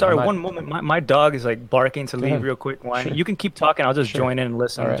 Yeah, So sorry, one moment. My dog is like barking to leave real quick. Sure. You can keep talking. I'll just Sure. join in and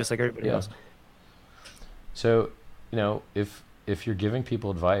listen, All right. just like everybody else. So, you know, if you're giving people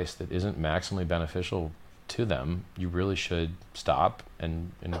advice that isn't maximally beneficial to them, you really should stop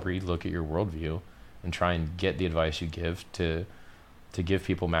and re-look at your worldview and try and get the advice you give to give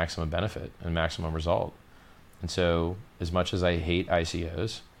people maximum benefit and maximum result. And so, as much as I hate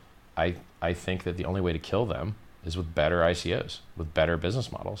ICOs, I think that the only way to kill them is with better ICOs, with better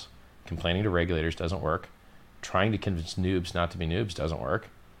business models. Complaining to regulators doesn't work. Trying to convince noobs not to be noobs doesn't work.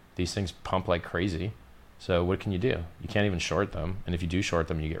 These things pump like crazy. So what can you do? You can't even short them. And if you do short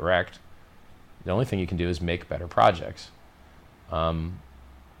them, you get wrecked. The only thing you can do is make better projects.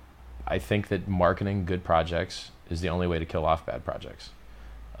 I think that marketing good projects is the only way to kill off bad projects.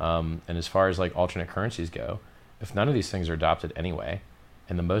 And as far as like alternate currencies go, if none of these things are adopted anyway,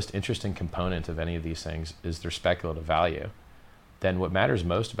 and the most interesting component of any of these things is their speculative value, then what matters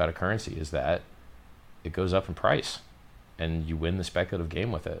most about a currency is that it goes up in price and you win the speculative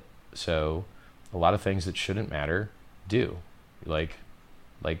game with it. So a lot of things that shouldn't matter do, like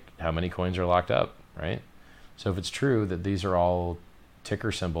how many coins are locked up, right? So if it's true that these are all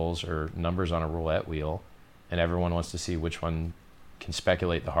ticker symbols or numbers on a roulette wheel and everyone wants to see which one can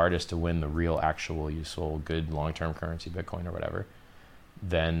speculate the hardest to win the real, actual, useful, good long-term currency, Bitcoin or whatever,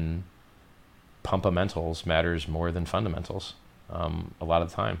 then pumpamentals matters more than fundamentals a lot of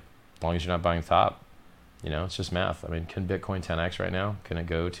the time, as long as you're not buying top. You know, it's just math. I mean, can Bitcoin 10x right now? Can it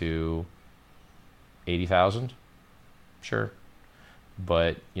go to 80,000? Sure.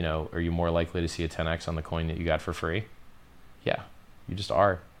 But, you know, are you more likely to see a 10x on the coin that you got for free? Yeah, you just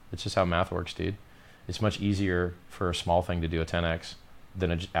are. It's just how math works, dude. It's much easier for a small thing to do a 10x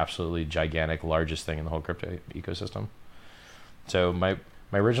than an absolutely gigantic, largest thing in the whole crypto ecosystem. So my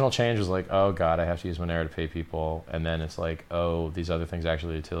original change was like, oh God, I have to use Monero to pay people. And then it's like, oh, these other things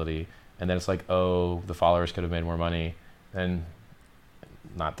actually utility. And then it's like, oh, the followers could have made more money. And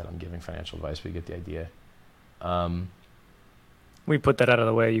not that I'm giving financial advice, but you get the idea. We put that out of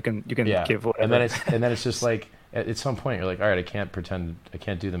the way. You can Yeah. give whatever. And then it's just like, at some point you're like, all right, I can't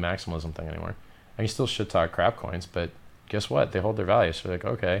do the maximalism thing anymore. I can still shit talk crap coins, but guess what? They hold their value. So like,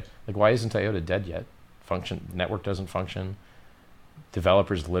 okay, like why isn't IOTA dead yet? Network doesn't function.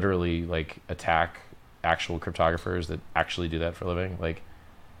 Developers literally like attack actual cryptographers that actually do that for a living. Like,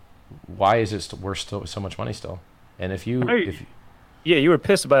 why is it we're still so much money still? And if you yeah, you were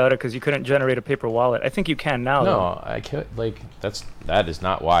pissed about it because you couldn't generate a paper wallet. I think you can now. no, Though. I can't. Like that is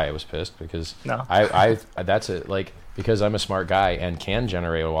not why I was pissed, because No. I that's it. Like, because I'm a smart guy and can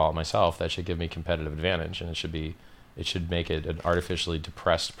generate a wallet myself, that should give me competitive advantage, and it should make it an artificially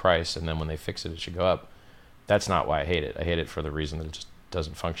depressed price, and then when they fix it, it should go up. That's not why I hate it. I hate it for the reason that it just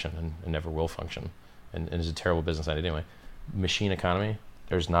doesn't function and never will function, and is a terrible business idea anyway. Machine economy.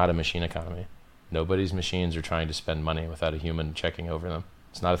 There's not a machine economy. Nobody's machines are trying to spend money without a human checking over them.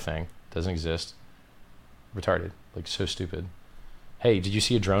 It's not a thing. It doesn't exist. Retarded. Like, so stupid. Hey, did you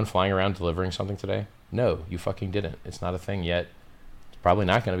see a drone flying around delivering something today? No, you fucking didn't. It's not a thing yet. It's probably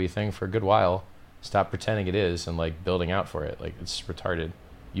not going to be a thing for a good while. Stop pretending it is and like building out for it. Like, it's retarded.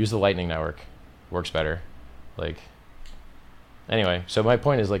 Use the Lightning Network. Works better. Like, anyway, so my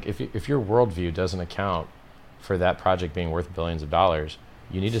point is, like, if your worldview doesn't account for that project being worth billions of dollars,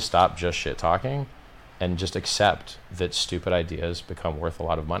 you need to stop just shit talking and just accept that stupid ideas become worth a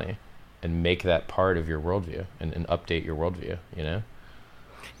lot of money, and make that part of your worldview and update your worldview, you know?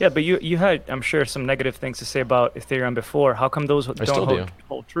 Yeah, but you had, I'm sure, some negative things to say about Ethereum before. How come those don't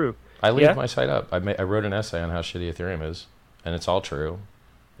hold true? I leave my site up. I wrote an essay on how shitty Ethereum is, and it's all true.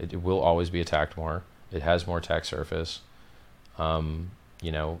 It will always be attacked more. It has more attack surface.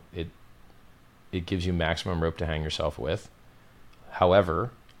 You know, it gives you maximum rope to hang yourself with.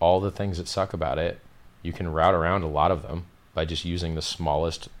 However, all the things that suck about it, you can route around a lot of them by just using the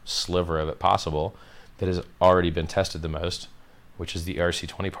smallest sliver of it possible that has already been tested the most, which is the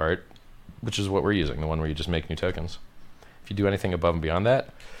ERC20 part, which is what we're using, the one where you just make new tokens. If you do anything above and beyond that,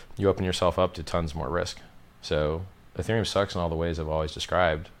 you open yourself up to tons more risk. So Ethereum sucks in all the ways I've always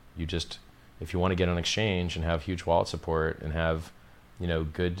described. You just, if you want to get on exchange and have huge wallet support and have, you know,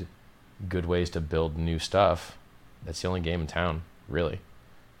 good ways to build new stuff, that's the only game in town, really.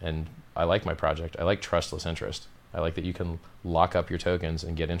 And I like my project. I like trustless interest. I like that you can lock up your tokens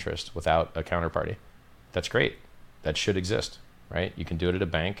and get interest without a counterparty. That's great. That should exist, right? You can do it at a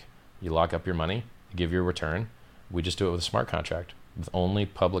bank. You lock up your money, you give your return. We just do it with a smart contract with only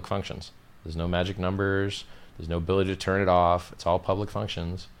public functions. There's no magic numbers. There's no ability to turn it off. It's all public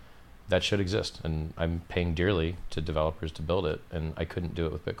functions. That should exist. And I'm paying dearly to developers to build it, and I couldn't do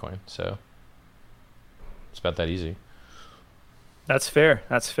it with Bitcoin. So it's about that easy. That's fair.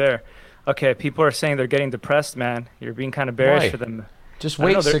 That's fair. Okay, people are saying they're getting depressed, man. You're being kind of bearish for them. Just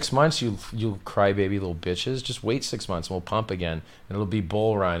wait 6 months, you crybaby little bitches. Just wait 6 months and we'll pump again. And it'll be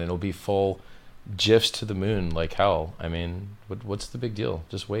bull run, and it'll be full GIFs to the moon like hell. I mean, what's the big deal?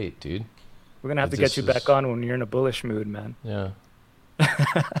 Just wait, dude. We're going to have to get you back on when you're in a bullish mood, man. Yeah.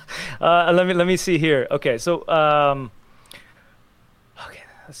 Let me see here. Okay, so okay,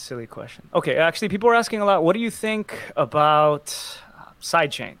 that's a silly question. Okay, actually, people are asking a lot. What do you think about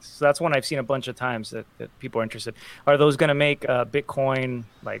side chains? So that's one I've seen a bunch of times that people are interested. Are those going to make Bitcoin,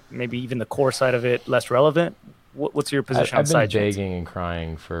 like maybe even the core side of it, less relevant? What's your position on side chains? I've been begging and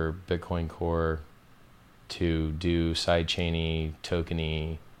crying for Bitcoin Core to do side chainy,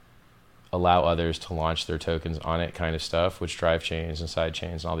 tokeny, allow others to launch their tokens on it kind of stuff, which drive chains and side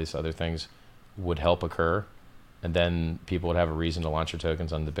chains and all these other things would help occur. And then people would have a reason to launch their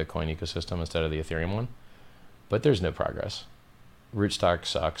tokens on the Bitcoin ecosystem instead of the Ethereum one. But there's no progress. Rootstock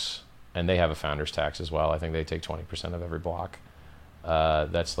sucks, and they have a founder's tax as well. I think they take 20% of every block.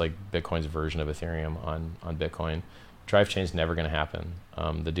 That's like Bitcoin's version of Ethereum on Bitcoin. Drive chain's never going to happen.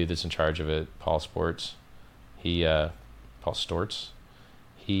 The dude that's in charge of it, Paul Stortz, he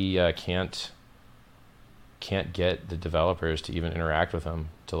can't get the developers to even interact with him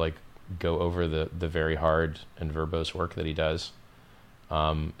to like go over the very hard and verbose work that he does.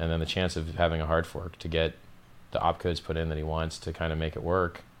 And then the chance of having a hard fork to get the opcodes put in that he wants to kind of make it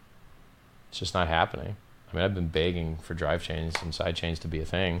work, it's just not happening. I mean, I've been begging for drive chains and side chains to be a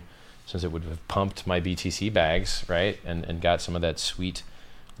thing since it would have pumped my BTC bags, right? And got some of that sweet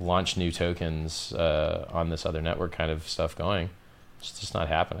launch new tokens on this other network kind of stuff going It's just not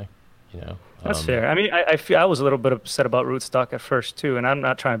happening, you know. That's fair. I mean, I feel I was a little bit upset about Rootstock at first too, and I'm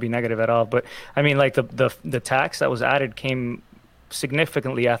not trying to be negative at all. But I mean, like the tax that was added came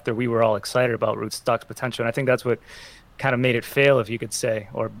significantly after we were all excited about Rootstock's potential, and I think that's what kind of made it fail, if you could say,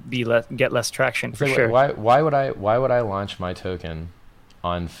 or be get less traction It's for like, sure. why would I launch my token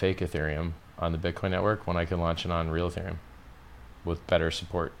on fake Ethereum on the Bitcoin network when I can launch it on real Ethereum with better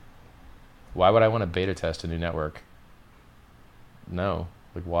support? Why would I want to beta test a new network? No,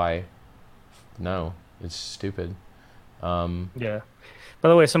 like why? No, it's stupid. Yeah. By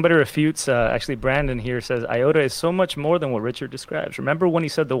the way, somebody refutes. Actually, Brandon here says IOTA is so much more than what Richard describes. Remember when he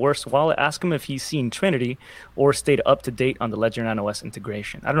said the worst wallet? Ask him if he's seen Trinity or stayed up to date on the Ledger Nano OS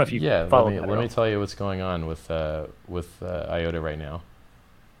integration. I don't know if you Yeah, followed that at let me all. tell you what's going on with IOTA right now.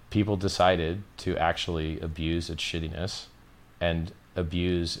 People decided to actually abuse its shittiness and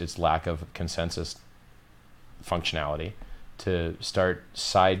abuse its lack of consensus functionality to start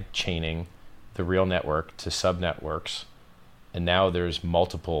side chaining the real network to sub networks, and now there's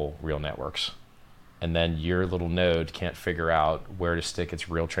multiple real networks, and then your little node can't figure out where to stick its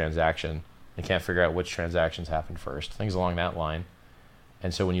real transaction and can't figure out which transactions happened first, things along that line.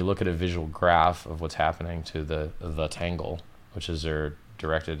 And so when you look at a visual graph of what's happening to the tangle, which is their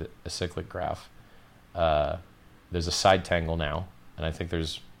directed acyclic graph, there's a side tangle now, and I think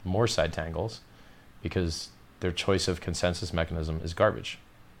there's more side tangles because their choice of consensus mechanism is garbage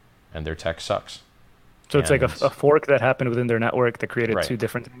and their tech sucks. So it's like a, And a fork that happened within their network that created right, two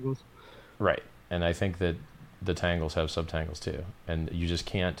different tangles. right. And I think that the tangles have subtangles too. And you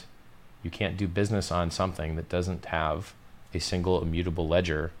can't do business on something that doesn't have a single immutable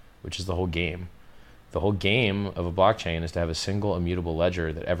ledger, which is the whole game. The whole game of a blockchain is to have a single immutable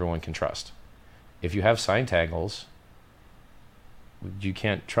ledger that everyone can trust. If you have sign tangles, you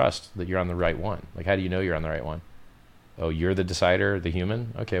can't trust that you're on the right one. Like, how do you know you're on the right one? Oh, you're the decider, the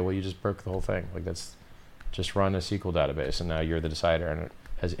human? Okay, well, you just broke the whole thing. Like, that's just run a SQL database, and now you're the decider, and it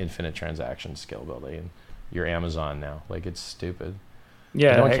has infinite transaction scalability, and you're Amazon now. Like, it's stupid. Yeah,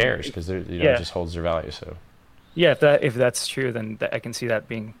 And no one cares because it yeah, just holds their value. So yeah. If that's true, then I can see that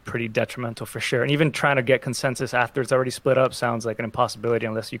being pretty detrimental for sure. And even trying to get consensus after it's already split up sounds like an impossibility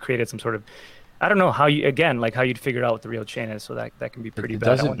unless you created some sort of, I don't know how you, again, like how you'd figure out what the real chain is. So that can be pretty it bad.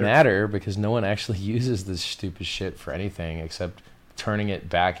 I doesn't wonder. matter because no one actually uses this stupid shit for anything except turning it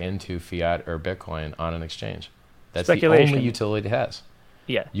back into fiat or Bitcoin on an exchange. That's the Speculation. only utility it has.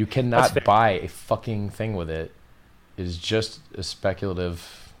 Yeah, You that's cannot fair. buy a fucking thing with it. It is just a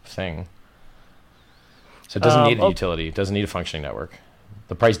speculative thing. So it doesn't need a Oh, utility. It doesn't need a functioning network.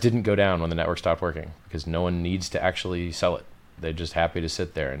 The price didn't go down when the network stopped working because no one needs to actually sell it. They're just happy to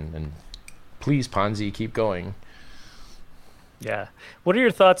sit there and please, Ponzi, keep going. yeah. What are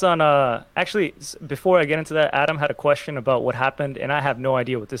your thoughts on actually before I get into that, Adam had a question about what happened, and I have no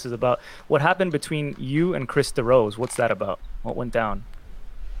idea what this is about. What happened between you and Chris DeRose? What's that about? What went down?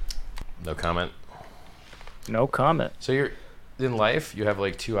 No comment. No comment. So you're in life, you have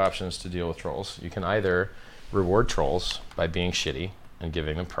like two options to deal with trolls. You can either reward trolls by being shitty and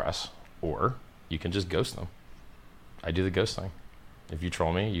giving them press, or you can just ghost them. I do the ghost thing. If you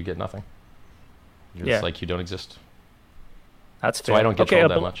troll me, you get nothing. It's Yeah, like you don't exist. that's So I fair. don't get Okay,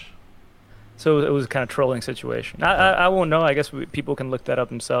 trolled that much. so it was kind of trolling situation. I, Yeah. I, I won't know. I guess people can look that up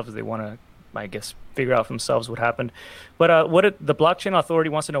themselves if they want to, I guess, figure out for themselves what happened. But the blockchain authority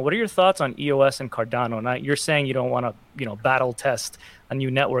wants to know, what are your thoughts on EOS and Cardano? Now, you're saying you don't want to, battle test a new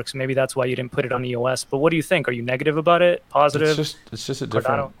network, so maybe that's why you didn't put it on EOS. But what do you think? Are you negative about it? Positive? It's just a Cardano?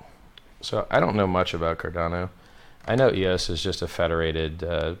 different. So I don't know much about Cardano. I know EOS is just a federated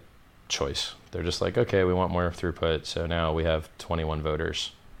choice. They're just like, okay, we want more throughput, so now we have 21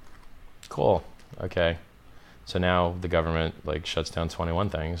 voters. Cool. Okay. So now the government like shuts down 21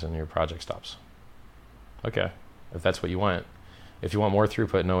 things and your project stops. Okay. If that's what you want. If you want more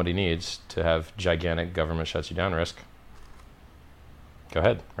throughput nobody needs to have gigantic government shuts you down risk, go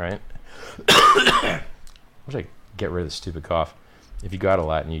ahead, right? I wish I could get rid of this stupid cough. If you go out a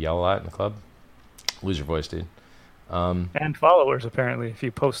lot and you yell a lot in the club, lose your voice, dude. And followers, apparently, if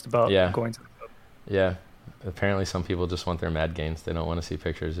you post about Yeah. going to. Yeah. Apparently some people just want their mad gains. They don't want to see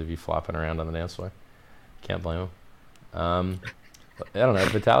pictures of you flopping around on the dance floor. Can't blame them. I don't know.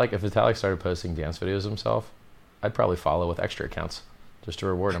 If Vitalik started posting dance videos of himself, I'd probably follow with extra accounts just to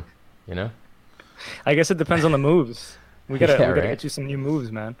reward him, you know? I guess it depends on the moves. We gotta Yeah, we gotta right? get you some new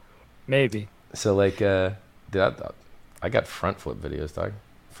moves, man. Maybe. So like, dude, I got front flip videos, dog.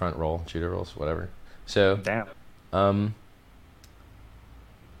 Front roll, judo rolls, whatever. So, Damn.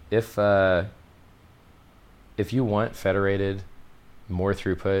 if you want federated, more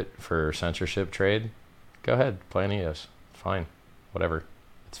throughput for censorship trade, go ahead, play an EOS. Fine. whatever.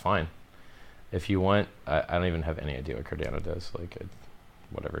 It's fine. If you want, I don't even have any idea what Cardano does. Like,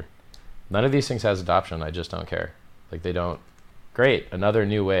 whatever. None of these things has adoption. I just don't care. Like, they don't. Great, another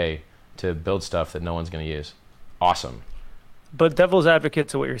new way to build stuff that no one's going to use. Awesome. But devil's advocate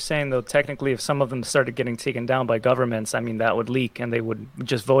to what you're saying, though, technically, if some of them started getting taken down by governments, I mean, that would leak and they would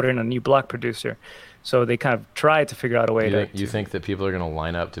just vote in a new block producer. So they kind of tried to figure out a way You think that people are going to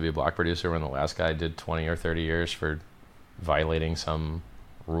line up to be a block producer when the last guy did 20 or 30 years for violating some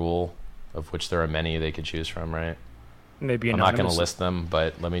rule, of which there are many they could choose from, right? Maybe I'm not going to list them,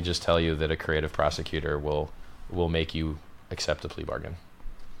 but let me just tell you that a creative prosecutor will make you accept a plea bargain.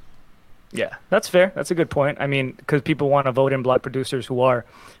 Yeah, that's fair. That's a good point. I mean, because people want to vote in block producers who are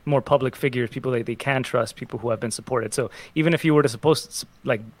more public figures, people that they can trust, people who have been supported. So even if you were to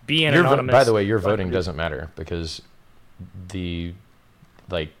be an anonymous... By the way, your voting doesn't matter because the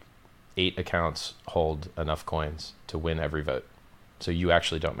 8 accounts hold enough coins to win every vote. So you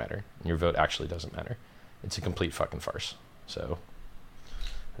actually don't matter. Your vote actually doesn't matter. It's a complete fucking farce. So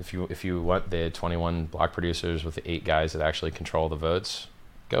if you want the 21 block producers with the 8 guys that actually control the votes,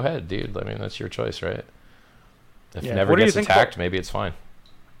 go ahead, dude. I mean, that's your choice, right? If it never gets attacked, maybe it's fine.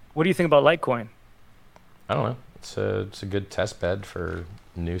 What do you think about Litecoin? I don't know. It's a good test bed for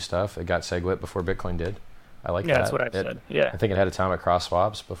new stuff. It got SegWit before Bitcoin did. I like that. Yeah, that's what I've said. Yeah. I think it had atomic cross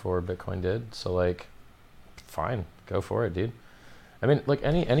swaps before Bitcoin did. So fine, go for it, dude. I mean,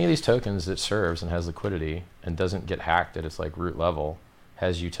 any of these tokens that serves and has liquidity and doesn't get hacked at its root level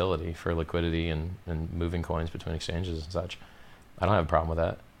has utility for liquidity and moving coins between exchanges and such. I don't have a problem with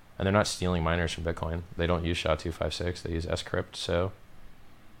that. And they're not stealing miners from Bitcoin. They don't use SHA-256. They use scrypt. So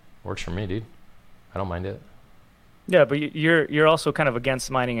works for me, dude. I don't mind it. Yeah, but you're also kind of against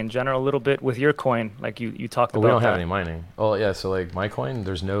mining in general a little bit with your coin. Like you talked about. We don't have any mining. Oh yeah, so my coin,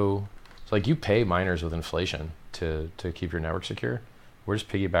 there's no. So you pay miners with inflation to keep your network secure. We're just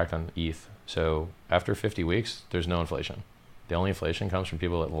piggybacked on ETH. So after 50 weeks, there's no inflation. The only inflation comes from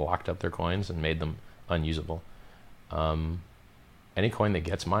people that locked up their coins and made them unusable. Any coin that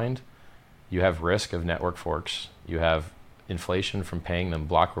gets mined, you have risk of network forks. You have inflation from paying them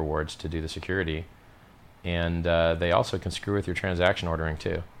block rewards to do the security. And they also can screw with your transaction ordering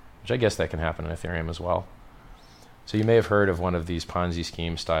too, which I guess that can happen in Ethereum as well. So you may have heard of one of these Ponzi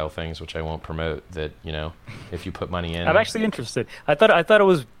scheme style things, which I won't promote, that, if you put money in... I'm actually interested. I thought it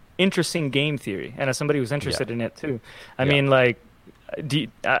was interesting game theory, and as somebody who's interested in it too. I mean, yeah.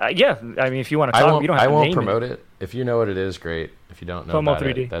 I mean, if you want to talk, you don't have to name it. I won't promote it. If you know what it is, great. If you don't know FOMO about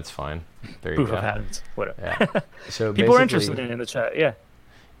 3D. It, that's fine. There you Proof go. of habits. Whatever. Yeah. So people are interested in the chat. Yeah.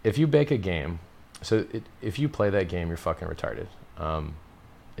 If you bake a game, if you play that game, you're fucking retarded.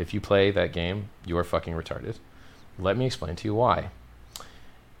 If you play that game, you are fucking retarded. Let me explain to you why.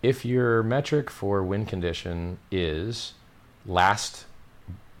 If your metric for win condition is last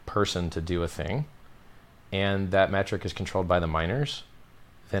person to do a thing, and that metric is controlled by the miners,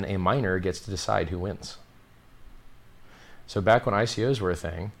 then a miner gets to decide who wins. So back when ICOs were a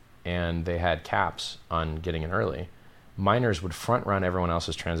thing, and they had caps on getting in early, miners would front run everyone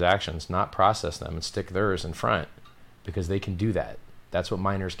else's transactions, not process them, and stick theirs in front, because they can do that. That's what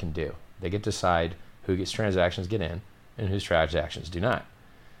miners can do. They get to decide who gets transactions get in and whose transactions do not.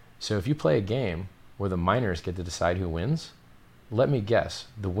 So if you play a game where the miners get to decide who wins, let me guess,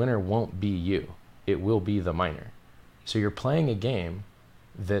 the winner won't be you. It will be the miner. So you're playing a game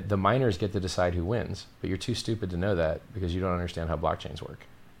that the miners get to decide who wins, but you're too stupid to know that because you don't understand how blockchains work.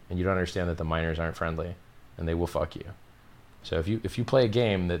 And you don't understand that the miners aren't friendly and they will fuck you. So if you play a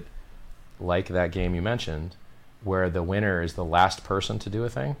game that, like that game you mentioned, where the winner is the last person to do a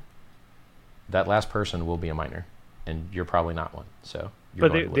thing, that last person will be a miner, and you're probably not one. So you're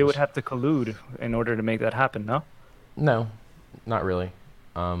going to lose. They would have to collude in order to make that happen, no? No, not really.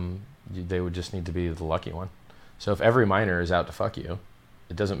 They would just need to be the lucky one. So if every miner is out to fuck you,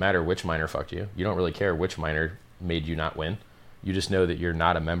 it doesn't matter which miner fucked you. You don't really care which miner made you not win. You just know that you're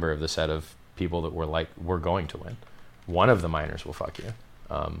not a member of the set of people that we're going to win. One of the miners will fuck you,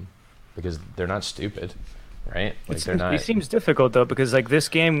 because they're not stupid. Right? It seems difficult though, because this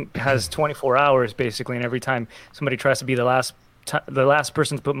game has 24 hours basically, and every time somebody tries to be the last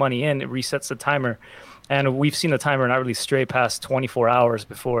person to put money in, it resets the timer, and we've seen the timer not really stray past 24 hours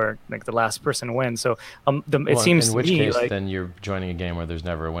before the last person wins. So it seems in to which me case then you're joining a game where there's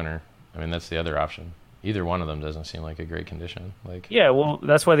never a winner. I mean, that's the other option. Either one of them doesn't seem like a great condition. Yeah, well,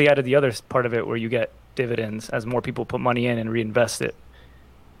 that's why they added the other part of it where you get dividends as more people put money in and reinvest it.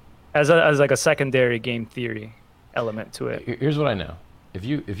 As a secondary game theory element to it. Here's what I know. If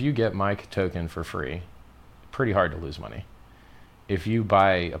you get my token for free, pretty hard to lose money. If you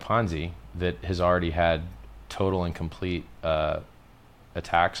buy a Ponzi that has already had total and complete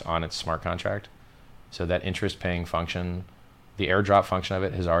attacks on its smart contract. So that interest paying function, the airdrop function of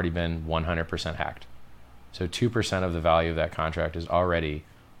it has already been 100% hacked. So 2% of the value of that contract is already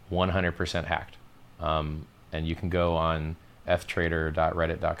 100% hacked. And you can go on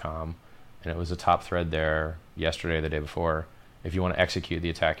ftrader.reddit.com, and it was a top thread there yesterday or the day before, if you want to execute the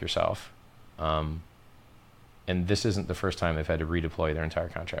attack yourself. And this isn't the first time they've had to redeploy their entire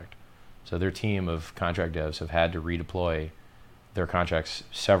contract. So their team of contract devs have had to redeploy their contracts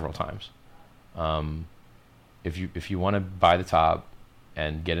several times. If you want to buy the top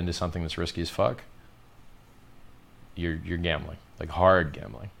and get into something that's risky as fuck, you're gambling, like hard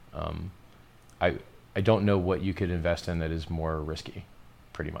gambling. I don't know what you could invest in that is more risky,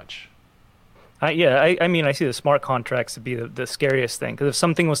 pretty much. I mean, I see the smart contracts to be the scariest thing, because if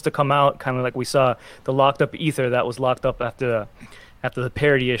something was to come out, kind of like we saw the locked up ether that was locked up after the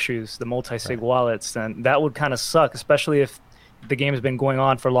parity issues, the multi-sig wallets, then that would kind of suck, especially if the game has been going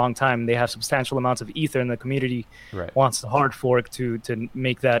on for a long time. They have substantial amounts of ether, and the community wants the hard fork to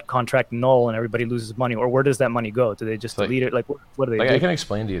make that contract null, and everybody loses money. Or where does that money go? Do they just delete it? Like, what do they do? I can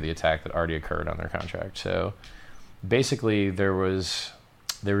explain to you the attack that already occurred on their contract. So basically, they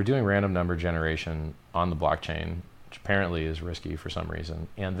were doing random number generation on the blockchain, which apparently is risky for some reason.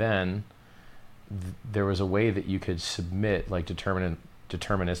 And then there was a way that you could submit, like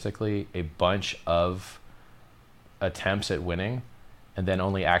deterministically, a bunch of attempts at winning, and then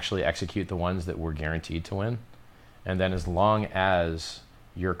only actually execute the ones that were guaranteed to win. And then as long as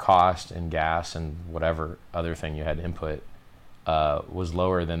your cost and gas and whatever other thing you had to input was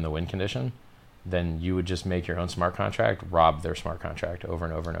lower than the win condition, then you would just make your own smart contract, rob their smart contract over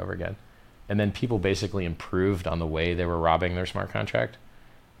and over and over again. And then people basically improved on the way they were robbing their smart contract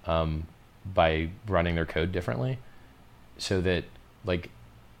by running their code differently, so that like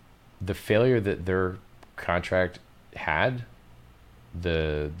the failure that their contract had,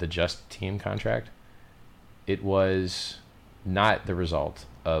 the Just Team contract, it was not the result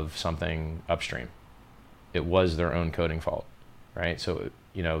of something upstream. It was their own coding fault, right? So,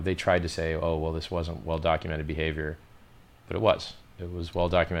 they tried to say, oh, well, this wasn't well-documented behavior, but it was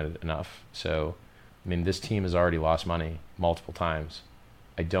well-documented enough. So, I mean, this team has already lost money multiple times.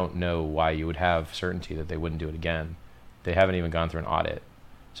 I don't know why you would have certainty that they wouldn't do it again. They haven't even gone through an audit.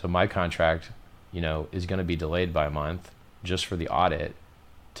 So my contract, is going to be delayed by a month just for the audit,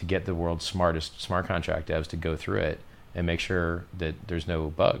 to get the world's smartest smart contract devs to go through it and make sure that there's no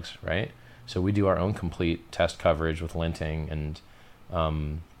bugs, right? So we do our own complete test coverage with linting and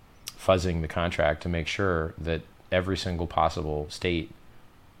fuzzing the contract to make sure that every single possible state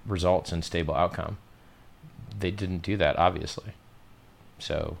results in stable outcome. They didn't do that, obviously.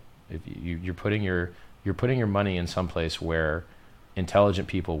 So if you're putting your money in some place where intelligent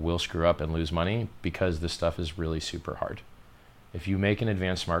people will screw up and lose money, because this stuff is really super hard. If you make an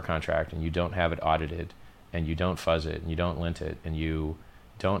advanced smart contract and you don't have it audited, and you don't fuzz it, and you don't lint it, and you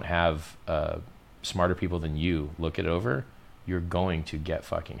don't have smarter people than you look it over, you're going to get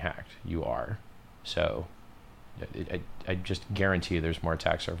fucking hacked. You are. So I just guarantee there's more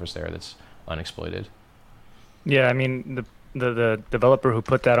attack surface there that's unexploited. Yeah, I mean, the developer who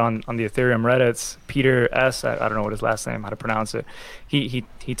put that on the Ethereum Reddits, Peter S. I don't know what his last name, how to pronounce it. He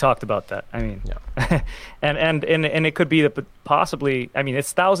talked about that. I mean, yeah. and it could be that possibly. I mean,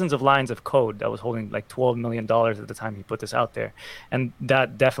 it's thousands of lines of code that was holding like $12 million at the time he put this out there, and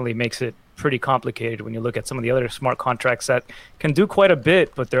that definitely makes it pretty complicated when you look at some of the other smart contracts that can do quite a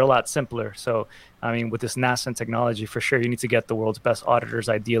bit, but they're a lot simpler. So, I mean, with this nascent technology, for sure, you need to get the world's best auditors,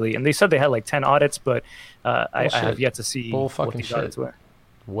 ideally. And they said they had like 10 audits, but I have yet to see what these audits were.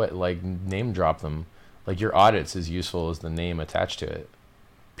 What, like, name drop them? Like, your audit's as useful as the name attached to it,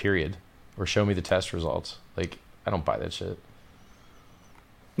 period. Or show me the test results. Like, I don't buy that shit.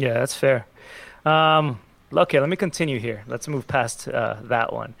 Yeah, that's fair. Okay, let me continue here. Let's move past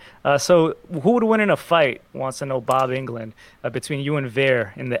that one. So who would win in a fight, wants to know Bob England, between you and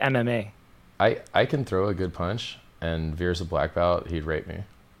Ver in the MMA? I can throw a good punch, and Veer's a black belt. He'd rape me.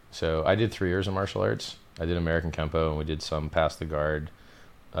 So I did 3 years of martial arts. I did American Kempo, and we did some pass the guard,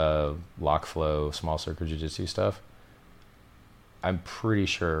 lock flow, small circle jiu-jitsu stuff. I'm pretty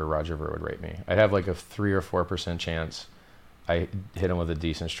sure Roger Ver would rape me. I'd have like a 3 or 4% chance. I hit him with a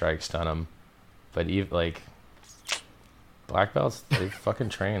decent strike, stun him. But even like black belts, they fucking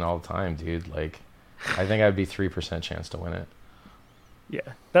train all the time, dude. Like, I think I'd be 3% chance to win it. Yeah,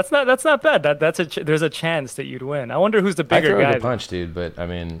 that's not bad. There's a chance that you'd win. I wonder who's the bigger guy. I throw a good punch, dude. But I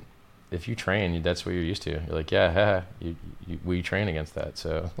mean, if you train, that's what you're used to. You're like, yeah, we train against that.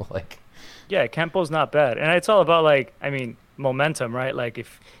 So like, yeah, Kempo's not bad, and it's all about like, I mean, momentum, right? Like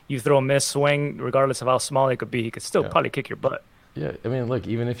if you throw a miss swing, regardless of how small it could be, he could still probably kick your butt. Yeah, I mean, look,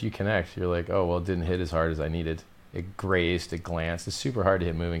 even if you connect, you're like, oh, well, it didn't hit as hard as I needed. It grazed, it glanced. It's super hard to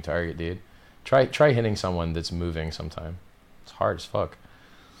hit moving target, dude. Try hitting someone that's moving sometime. It's hard as fuck.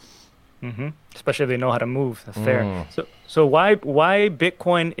 Especially if they know how to move. That's fair. Mm. So why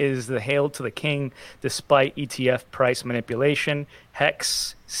Bitcoin is the hail to the king despite ETF price manipulation,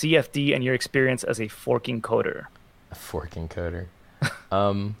 Hex, CFD, and your experience as a forking coder? A forking coder.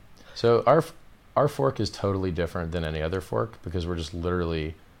 Um, so our fork is totally different than any other fork because we're just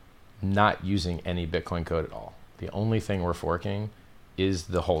literally not using any Bitcoin code at all. The only thing we're forking is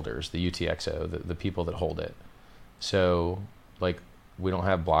the holders, the UTXO, the people that hold it. So, like, we don't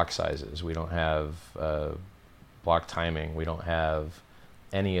have block sizes, we don't have block timing, we don't have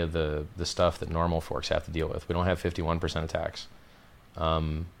any of the stuff that normal forks have to deal with. We don't have 51% attacks.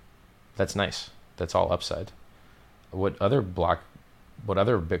 That's nice. That's all upside. What other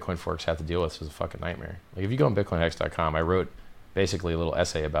Bitcoin forks have to deal with is a fucking nightmare. Like, if you go on bitcoinhex.com, I wrote basically a little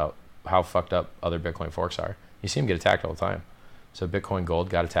essay about how fucked up other Bitcoin forks are. You see them get attacked all the time. So Bitcoin Gold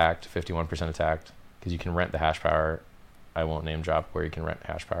got attacked, 51% attacked, because you can rent the hash power. I won't name drop where you can rent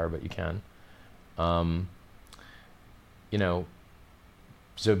hash power, but you can. You know,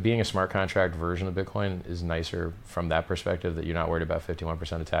 so being a smart contract version of Bitcoin is nicer from that perspective, that you're not worried about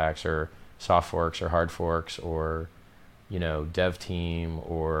 51% attacks or soft forks or hard forks or, you know, dev team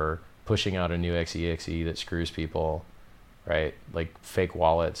or pushing out a new XEXE that screws people, right? Like fake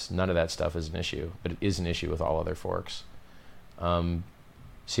wallets. None of that stuff is an issue, but it is an issue with all other forks.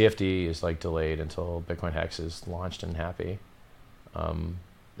 CFD is like delayed until Bitcoin Hex is launched and happy.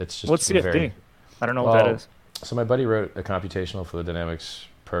 It's just What's CFD? I don't know what that is. So my buddy wrote a computational fluid dynamics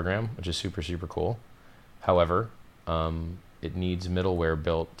program, which is super, super cool. However, it needs middleware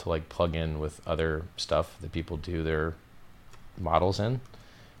built to like plug in with other stuff that people do their models in.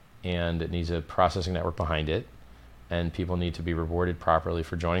 And it needs a processing network behind it. And people need to be rewarded properly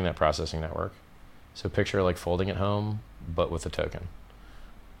for joining that processing network. So picture like folding at home, but with a token.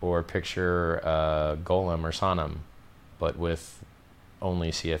 Or picture Golem or Sonam, but with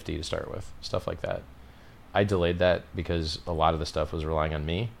only CFD to start with. Stuff like that. I delayed that because a lot of the stuff was relying on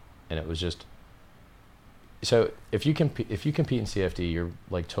me, and it was just. So if you compete in CFD, your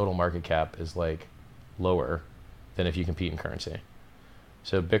like total market cap is like lower than if you compete in currency.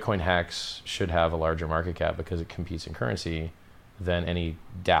 So Bitcoin Hex should have a larger market cap because it competes in currency than any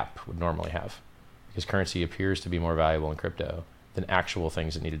DApp would normally have, because currency appears to be more valuable in crypto than actual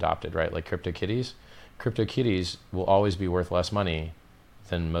things that need adopted, right? Like CryptoKitties. CryptoKitties will always be worth less money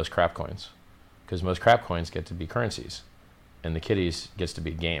than most crap coins, because most crap coins get to be currencies, and the kitties gets to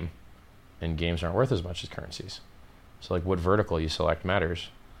be a game, and games aren't worth as much as currencies. So like what vertical you select matters.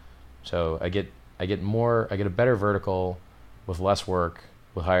 So I get a better vertical with less work,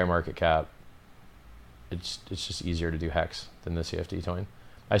 with higher market cap. It's just easier to do Hex than the CFD coin.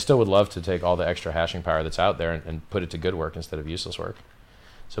 I still would love to take all the extra hashing power that's out there and put it to good work instead of useless work.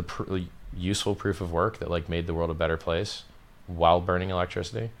 So useful proof of work that like made the world a better place while burning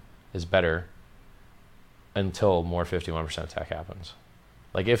electricity is better until more 51% attack happens.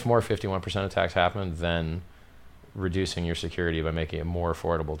 Like if more 51% attacks happen, then reducing your security by making it more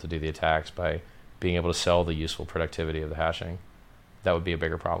affordable to do the attacks by being able to sell the useful productivity of the hashing, that would be a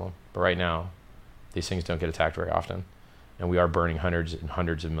bigger problem. But right now, these things don't get attacked very often. And we are burning hundreds and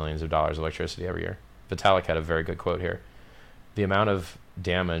hundreds of millions of dollars of electricity every year. Vitalik had a very good quote here. The amount of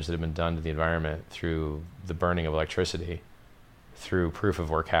damage that had been done to the environment through the burning of electricity, through proof of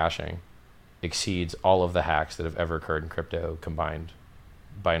work hashing, exceeds all of the hacks that have ever occurred in crypto combined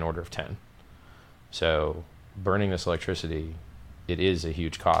by an order of 10. So burning this electricity, it is a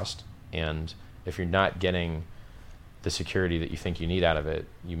huge cost. And if you're not getting the security that you think you need out of it,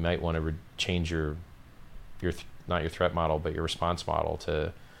 you might want to change your not your threat model, but your response model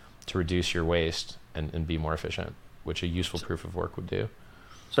to reduce your waste and be more efficient, which a useful proof of work would do.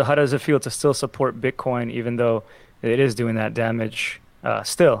 So how does it feel to still support Bitcoin even though it is doing that damage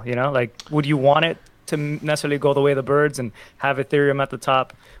still, you know? Like, would you want it to necessarily go the way of the birds and have Ethereum at the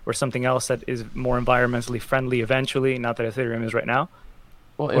top or something else that is more environmentally friendly eventually? Not that Ethereum is right now.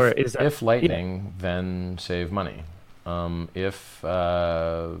 Well, or if Lightning, then save money. If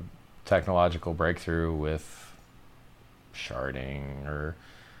technological breakthrough with sharding or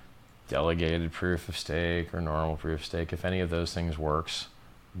delegated proof of stake or normal proof of stake, if any of those things works,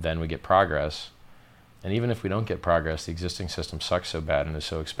 then we get progress. And even if we don't get progress, the existing system sucks so bad and is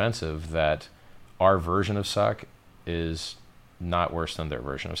so expensive that our version of suck is not worse than their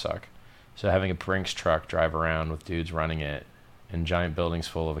version of suck. So having a Brinks truck drive around with dudes running it and giant buildings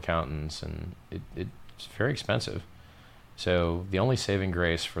full of accountants, and it's very expensive. So the only saving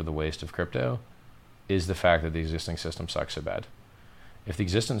grace for the waste of crypto is the fact that the existing system sucks so bad. If the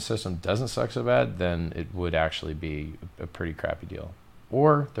existing system doesn't suck so bad, then it would actually be a pretty crappy deal.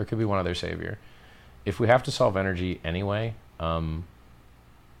 Or there could be one other savior. If we have to solve energy anyway, and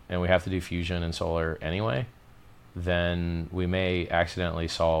we have to do fusion and solar anyway, then we may accidentally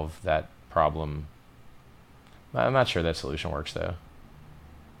solve that problem. I'm not sure that solution works, though.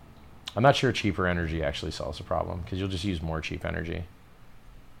 I'm not sure cheaper energy actually solves the problem, because you'll just use more cheap energy.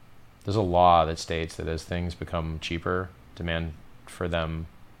 There's a law that states that as things become cheaper, demand for them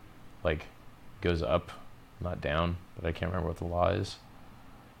like goes up, not down, but I can't remember what the law is.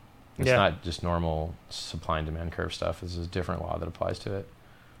 It's not just normal supply and demand curve stuff. This is a different law that applies to it.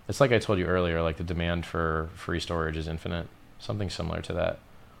 It's like I told you earlier, like the demand for free storage is infinite. Something similar to that.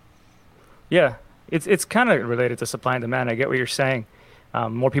 Yeah, it's kind of related to supply and demand. I get what you're saying.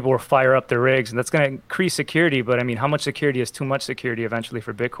 More people will fire up their rigs, and that's going to increase security. But I mean, how much security is too much security eventually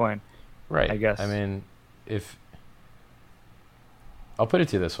for Bitcoin? Right. I guess. I mean, if I'll put it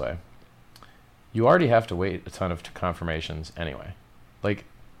to you this way, you already have to wait a ton of confirmations anyway. Like,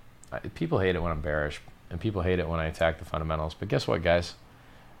 people hate it when I'm bearish, and people hate it when I attack the fundamentals. But guess what, guys?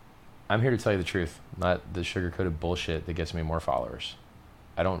 I'm here to tell you the truth, not the sugar-coated bullshit that gets me more followers.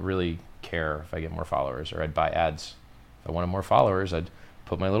 I don't really care if I get more followers, or I'd buy ads. If I wanted more followers, I'd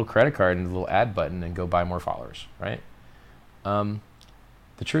put my little credit card in the little ad button and go buy more followers, right?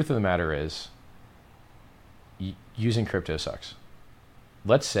 The truth of the matter is, using crypto sucks.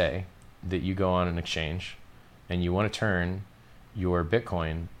 Let's say that you go on an exchange and you want to turn your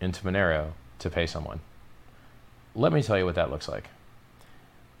Bitcoin into Monero to pay someone. Let me tell you what that looks like.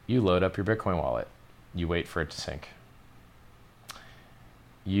 You load up your Bitcoin wallet. You wait for it to sync.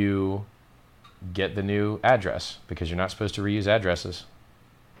 You get the new address, because you're not supposed to reuse addresses.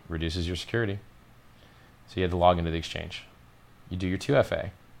 Reduces your security. So you had to log into the exchange. You do your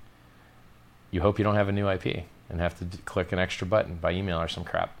 2FA. You hope you don't have a new IP and have to click an extra button by email or some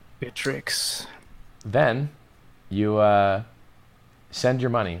crap. Bitrix. Then you send your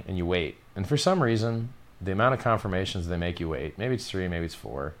money and you wait. And for some reason, the amount of confirmations they make you wait, maybe it's 3, maybe it's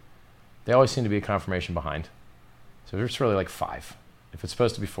 4, they always seem to be a confirmation behind. So it's really like 5. If it's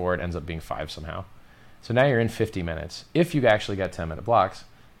supposed to be 4, it ends up being 5 somehow. So now you're in 50 minutes. If you actually got 10-minute blocks,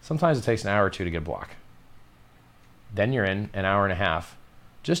 sometimes it takes an hour or 2 to get a block. Then you're in an hour and a half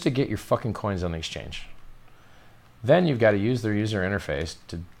just to get your fucking coins on the exchange. Then you've got to use their user interface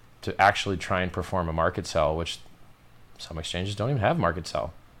to actually try and perform a market sell, which some exchanges don't even have market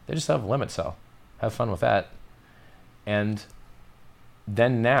sell. They just have limit sell. Have fun with that. And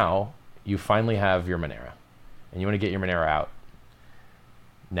then now you finally have your Monero, and you want to get your Monero out.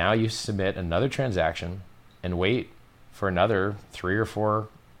 Now you submit another transaction and wait for another 3 or 4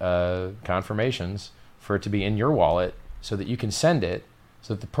 confirmations for it to be in your wallet so that you can send it,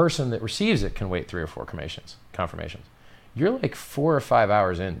 so that the person that receives it can wait 3 or 4 confirmations. You're like 4 or 5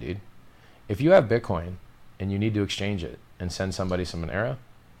 hours in, dude. If you have Bitcoin and you need to exchange it and send somebody some Monero,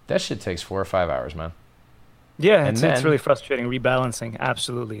 that shit takes 4 or 5 hours, man. Yeah, it's really frustrating. Rebalancing,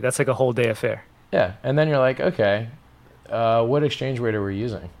 absolutely. That's like a whole day affair. Yeah, and then you're like, okay, what exchange rate are we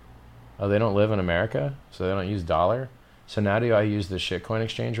using? Oh, they don't live in America, so they don't use dollar. So now do I use the shitcoin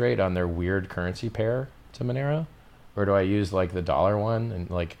exchange rate on their weird currency pair to Monero? Or do I use like the dollar one and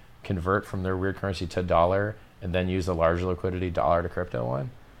like convert from their weird currency to dollar and then use the larger liquidity dollar to crypto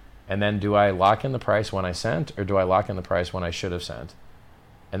one? And then do I lock in the price when I sent, or do I lock in the price when I should have sent?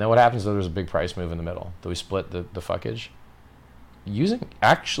 And then what happens if there's a big price move in the middle? Do we split the fuckage?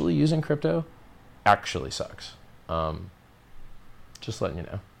 Actually using crypto actually sucks. Just letting you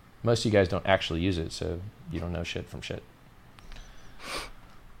know. Most of you guys don't actually use it, so you don't know shit from shit.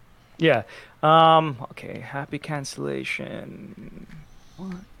 Yeah. Okay. Happy cancellation.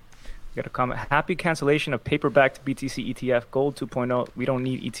 What? Got a comment. Happy cancellation of paper-backed BTC ETF Gold 2.0. We don't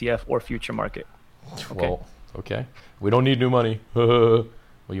need ETF or future market. Okay. Well, okay. We don't need new money.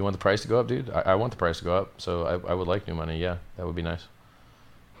 Well, you want the price to go up, dude? I want the price to go up, so I would like new money. Yeah, that would be nice.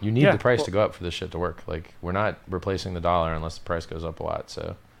 You need the price to go up for this shit to work. Like, we're not replacing the dollar unless the price goes up a lot.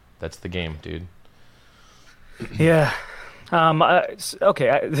 So that's the game, dude. Yeah.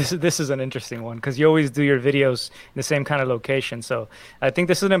 Okay. This is an interesting one, because you always do your videos in the same kind of location. So I think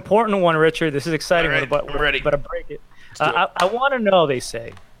this is an important one, Richard. This is exciting. All right, I'm ready. But I break it. I want to know, they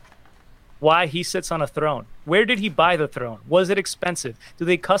say, why he sits on a throne. Where did he buy the throne? Was it expensive? Do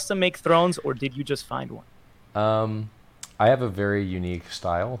they custom make thrones, or did you just find one? I have a very unique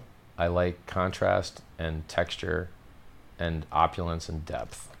style. I like contrast and texture and opulence and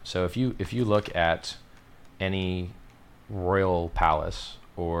depth. So if you look at any royal palace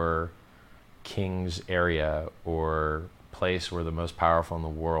or king's area or place where the most powerful in the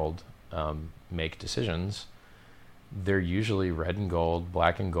world make decisions, they're usually red and gold,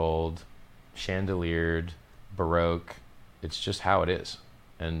 black and gold, chandeliered, Baroque. It's just how it is.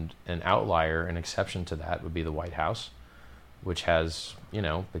 And an outlier, an exception to that would be the White House, which has,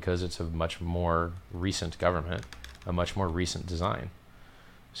 because it's a much more recent government, a much more recent design.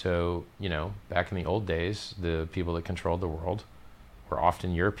 So, back in the old days, the people that controlled the world were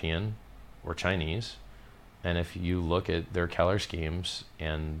often European or Chinese. And if you look at their color schemes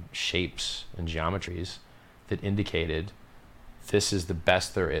and shapes and geometries that indicated this is the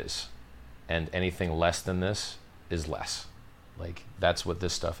best there is, and anything less than this is less. Like, that's what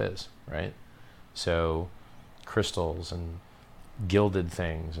this stuff is, right? So crystals and gilded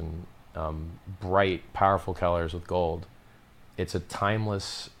things and bright, powerful colors with gold. It's a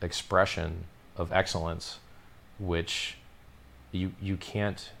timeless expression of excellence, which you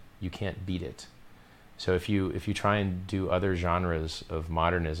can't beat it. So if you try and do other genres of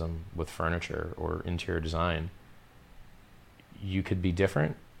modernism with furniture or interior design, you could be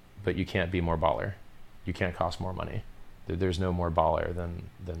different, but you can't be more baller. You can't cost more money. There's no more baller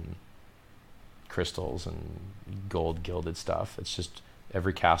than crystals and gold gilded stuff. It's just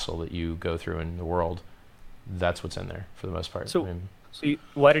every castle that you go through in the world, that's what's in there for the most part. So,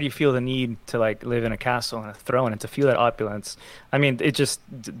 why did you feel the need to like live in a castle and a throne and to feel that opulence? I mean, does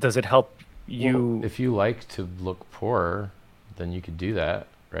it help you? Well, if you like to look poor, then you could do that,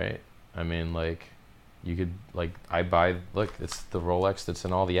 right? I mean, like, you could, like, it's the Rolex that's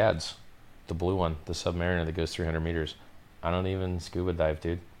in all the ads, the blue one, the Submariner that goes 300 meters. I don't even scuba dive,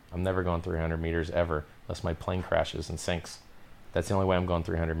 dude. I'm never going 300 meters ever, unless my plane crashes and sinks. That's the only way I'm going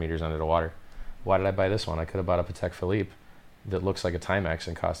 300 meters under the water. Why did I buy this one? I could have bought a Patek Philippe that looks like a Timex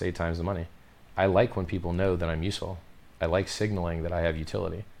and costs 8 times the money. I like when people know that I'm useful. I like signaling that I have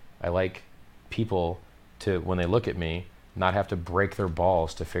utility. I like people to, when they look at me, not have to break their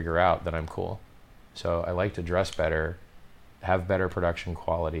balls to figure out that I'm cool. So I like to dress better, have better production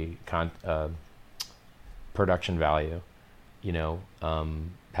quality, production value,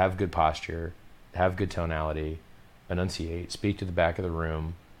 have good posture, have good tonality, enunciate, speak to the back of the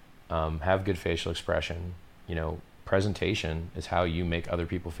room, have good facial expression. Presentation is how you make other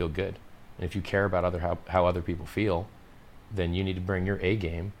people feel good. And if you care about how other people feel, then you need to bring your A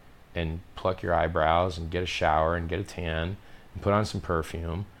game and pluck your eyebrows and get a shower and get a tan and put on some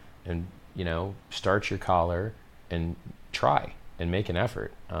perfume and, starch your collar and try and make an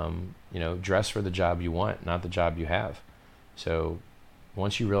effort. Dress for the job you want, not the job you have. So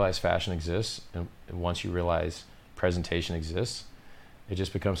once you realize fashion exists and once you realize presentation exists, it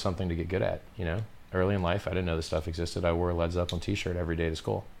just becomes something to get good at. Early in life, I didn't know this stuff existed. I wore a Led Zeppelin t-shirt every day to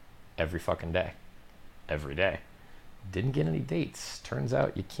school. Every fucking day. Every day. Didn't get any dates. Turns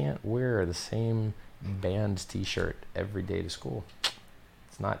out you can't wear the same band's t-shirt every day to school.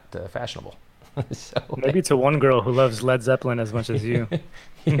 It's not fashionable. So, maybe to one girl who loves Led Zeppelin as much as you.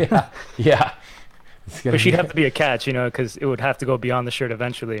 yeah. But she'd have to be a catch, because it would have to go beyond the shirt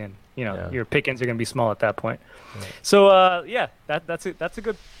eventually, and your pickings are gonna be small at that point. Yeah. So that's a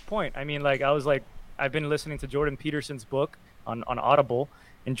good point. I mean, I've been listening to Jordan Peterson's book on Audible,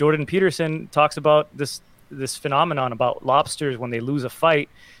 and Jordan Peterson talks about this phenomenon about lobsters when they lose a fight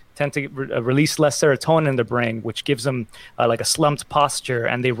tend to release less serotonin in their brain, which gives them like a slumped posture,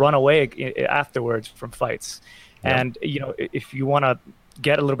 and they run away afterwards from fights. Yep. And if you want to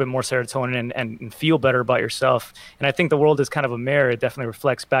get a little bit more serotonin and feel better about yourself, and I think the world is kind of a mirror. It definitely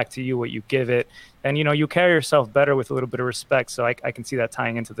reflects back to you what you give it, and you carry yourself better with a little bit of respect. So I can see that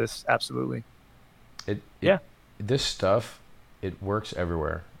tying into this absolutely. This stuff, it works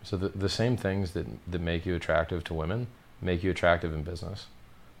everywhere. So the same things that make you attractive to women make you attractive in business.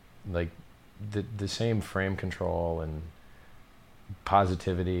 Like the same frame control and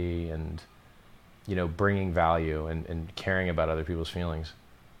positivity and bringing value and caring about other people's feelings.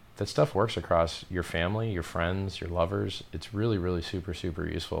 That stuff works across your family, your friends, your lovers. It's really, really super, super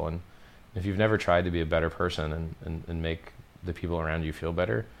useful. And if you've never tried to be a better person and make the people around you feel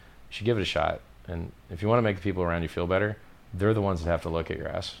better, you should give it a shot. And if you want to make the people around you feel better, they're the ones that have to look at your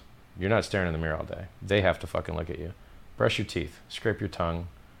ass. You're not staring in the mirror all day. They have to fucking look at you. Brush your teeth, scrape your tongue,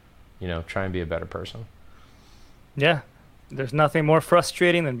 try and be a better person. Yeah. There's nothing more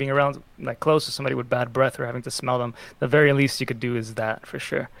frustrating than being around close to somebody with bad breath or having to smell them. The very least you could do is that, for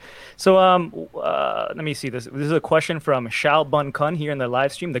sure. So let me see this. This is a question from Shao Bun Kun here in the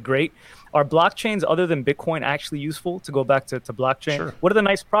live stream. The Great. Are blockchains other than Bitcoin actually useful? To go back to blockchain, sure. What are the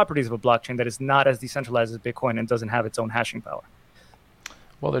nice properties of a blockchain that is not as decentralized as Bitcoin and doesn't have its own hashing power?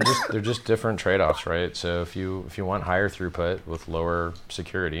 Well, they're just different trade-offs, right? So if you want higher throughput with lower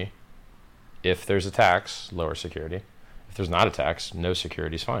security, if there's a tax, lower security. If there's not a tax, no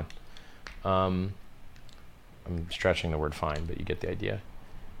security is fine. I'm stretching the word fine, but you get the idea.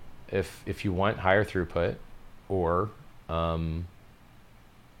 If you want higher throughput, or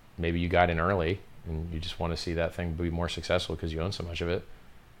maybe you got in early and you just want to see that thing be more successful because you own so much of it,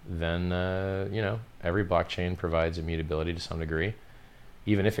 then every blockchain provides immutability to some degree.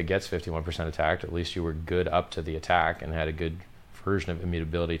 Even if it gets 51% attacked, at least you were good up to the attack and had a good version of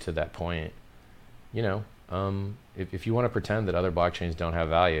immutability to that point. If you want to pretend that other blockchains don't have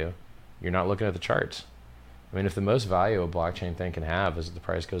value, you're not looking at the charts. I mean, if the most value a blockchain thing can have is that the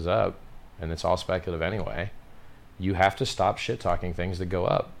price goes up, and it's all speculative anyway, you have to stop shit talking things that go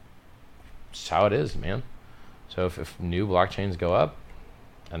up. It's how it is, man. So if new blockchains go up,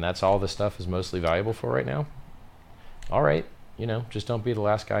 and that's all this stuff is mostly valuable for right now, all right, just don't be the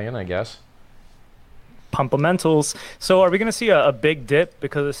last guy in, I guess. Pumpamentals. So are we going to see a big dip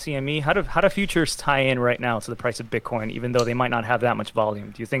because of CME? How do futures tie in right now to the price of Bitcoin, even though they might not have that much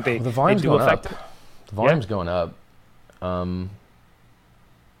volume? Do you think the volume's do going affect up? it? The volume's going up.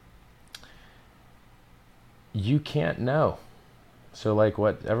 You can't know. So like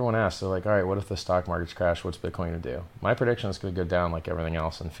what everyone asks, they're like, all right, what if the stock markets crash? What's Bitcoin going to do? My prediction is going to go down like everything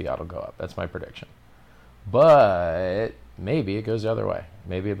else, and fiat will go up. That's my prediction. But maybe it goes the other way.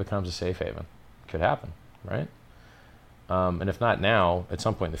 Maybe it becomes a safe haven. Could happen, right? And if not now, at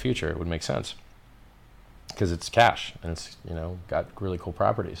some point in the future, it would make sense because it's cash and it's got really cool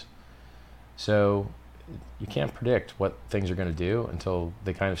properties. So you can't predict what things are going to do until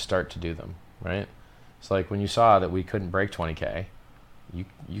they kind of start to do them, right? It's like when you saw that we couldn't break 20K,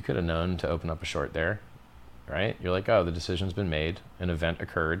 you could have known to open up a short there, right? You're like, oh, the decision's been made, an event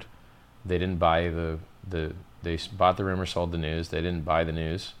occurred, they didn't buy they bought the rumor, sold the news, they didn't buy the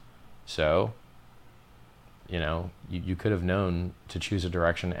news, so you could have known to choose a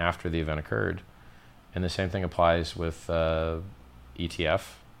direction after the event occurred. And the same thing applies with ETF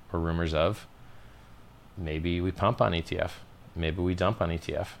or rumors of. Maybe we pump on ETF. Maybe we dump on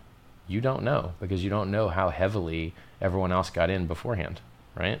ETF. You don't know because you don't know how heavily everyone else got in beforehand,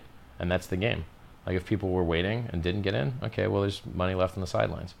 right? And that's the game. Like if people were waiting and didn't get in, okay, well, there's money left on the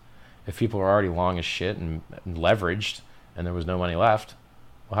sidelines. If people are already long as shit and leveraged and there was no money left,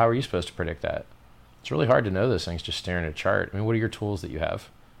 well, how are you supposed to predict that? It's really hard to know those things just staring at a chart. I mean, what are your tools that you have?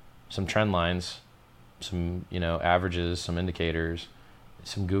 Some trend lines, some averages, some indicators,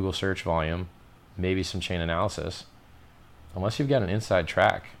 some Google search volume, maybe some chain analysis. Unless you've got an inside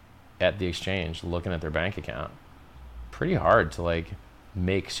track at the exchange looking at their bank account, pretty hard to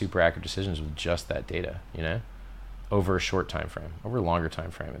make super accurate decisions with just that data, over a short time frame. Over a longer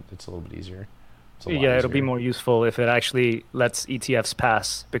time frame, it's a little bit easier. Yeah, it'll be more useful if it actually lets ETFs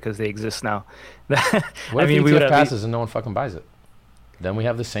pass because they exist now. What if ETF passes and no one fucking buys it? Then we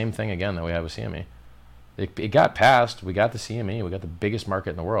have the same thing again that we have with CME. It got passed, we got the CME, we got the biggest market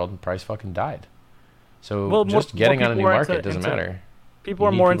in the world, and price fucking died. So just getting on a new market doesn't matter. People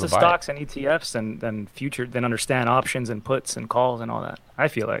are more into stocks and ETFs than understand options and puts and calls and all that, I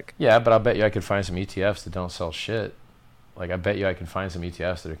feel like. Yeah, but I'll bet you I could find some ETFs that don't sell shit. I bet you I can find some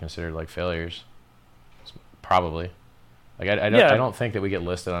ETFs that are considered failures. Probably. I don't think that we get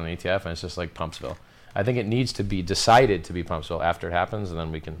listed on an ETF and it's just like Pumpsville. I think it needs to be decided to be Pumpsville after it happens, and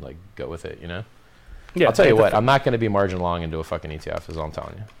then we can go with it, Yeah, I'll tell you what, I'm not going to be margin long into a fucking ETF, is all I'm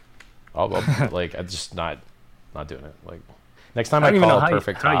telling you. I'm just not doing it. Next time I call a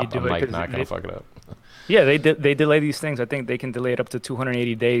perfect top, I'm not going to fuck it up. Yeah, they delay these things. I think they can delay it up to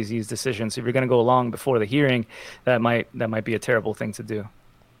 280 days, these decisions. If you're going to go long before the hearing, that might be a terrible thing to do.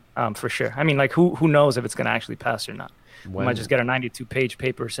 For sure. I mean, who knows if it's going to actually pass or not? We might just get a 92-page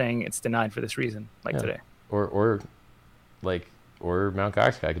paper saying it's denied for this reason, today. Or Mt.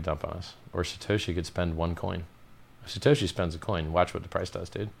 Gox guy could dump on us. Or Satoshi could spend one coin. If Satoshi spends a coin, watch what the price does,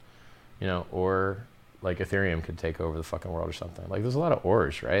 dude. Or Ethereum could take over the fucking world or something. There's a lot of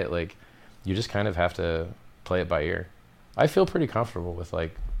ors, right? You just kind of have to play it by ear. I feel pretty comfortable with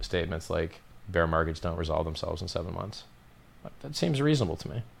statements like bear markets don't resolve themselves in 7 months. That seems reasonable to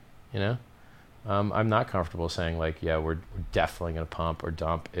me, I'm not comfortable saying we're definitely going to pump or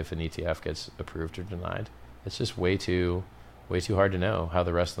dump if an ETF gets approved or denied. It's just way too hard to know how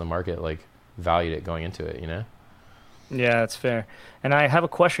the rest of the market valued it going into it, Yeah, that's fair. And I have a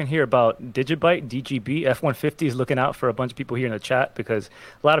question here about Digibyte, DGB. F150 is looking out for a bunch of people here in the chat because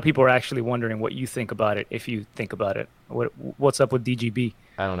a lot of people are actually wondering what you think about it, if you think about it. What's up with DGB?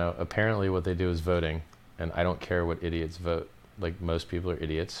 I don't know. Apparently what they do is voting, and I don't care what idiots vote. Most people are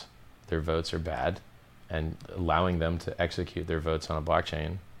idiots. Their votes are bad, and allowing them to execute their votes on a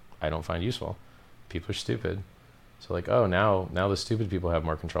blockchain, I don't find useful. People are stupid. So now the stupid people have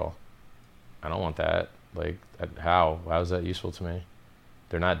more control. I don't want that. How is that useful to me?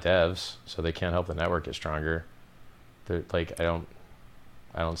 They're not devs, so they can't help the network get stronger. They're like, I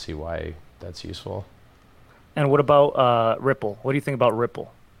don't see why that's useful. And what about Ripple? What do you think about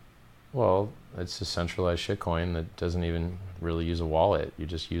Ripple? Well, it's a centralized shitcoin that doesn't even really use a wallet. You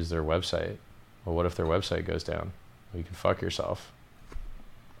just use their website. Well, what if their website goes down? Well, you can fuck yourself.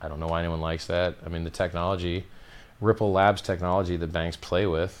 I don't know why anyone likes that. I mean, the technology, Ripple Labs technology that banks play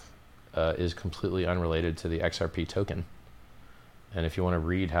with, is completely unrelated to the XRP token. And if you want to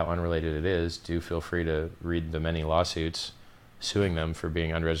read how unrelated it is, do feel free to read the many lawsuits suing them for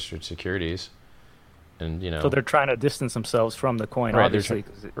being unregistered securities. And, you know, So they're trying to distance themselves from the coin, right, obviously.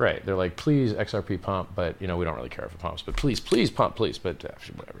 right. They're like, please XRP pump, but you know, we don't really care if it pumps, but please pump, please. But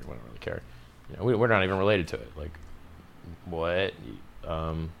actually, whatever, we don't really care. You know, we're not even related to it. Like, what?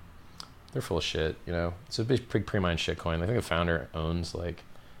 They're full of shit. You know, it's a big pre-mined shit coin. I think the founder owns like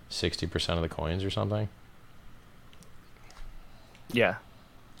 60% of the coins or something. Yeah.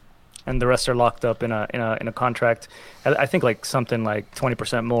 And the rest are locked up in a contract. I think like something like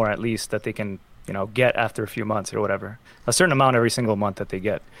 20% more at least that they can, you know, get after a few months or whatever. A certain amount every single month that they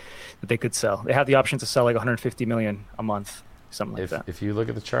get, that they could sell. They have the option to sell like 150 million a month, something like that. If you look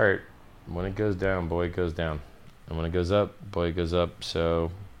at the chart, when it goes down, boy, it goes down. And when it goes up, boy, it goes up.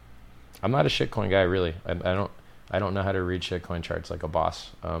 So I'm not a shitcoin guy, really. I don't know how to read shitcoin charts like a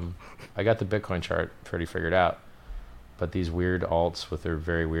boss. I got the Bitcoin chart pretty figured out. But these weird alts with their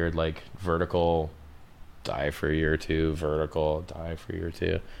very weird, like, vertical, die for a year or two, vertical, die for a year or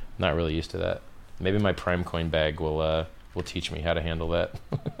two. I'm not really used to that. Maybe my Prime Coin bag will teach me how to handle that.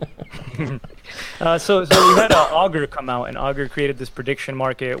 So you had Augur come out, and Augur created this prediction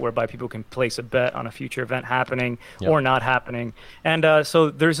market whereby people can place a bet on a future event happening or not happening. And so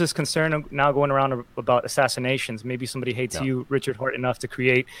there's this concern now going around about assassinations. Maybe somebody hates you, Richard Hart, enough to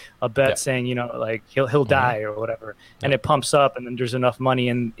create a bet saying, you know, like he'll die or whatever, and it pumps up, and then there's enough money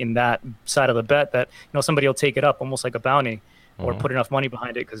in that side of the bet that, you know, somebody will take it up almost like a bounty. Or put enough money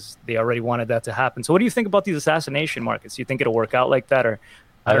behind it because they already wanted that to happen. So what do you think about these assassination markets? Do you think it'll work out like that? Or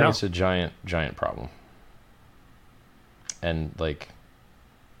I don't know. It's a giant problem. And like,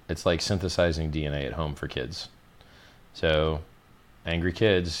 it's like synthesizing DNA at home for kids. So angry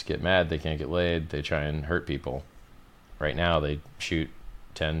kids get mad, they can't get laid, they try and hurt people. Right now they shoot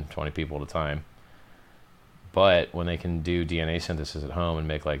 10, 20 people at a time. But when they can do DNA synthesis at home and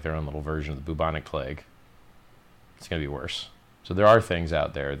make like their own little version of the bubonic plague, it's going to be worse. So there are things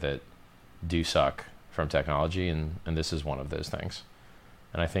out there that do suck from technology, and this is one of those things.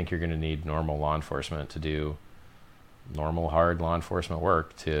 And I think you're going to need normal law enforcement to do normal, hard law enforcement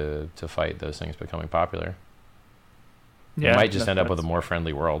work to fight those things becoming popular. You might just end up with a more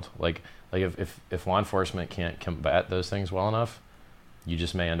friendly world. Like if law enforcement can't combat those things well enough, you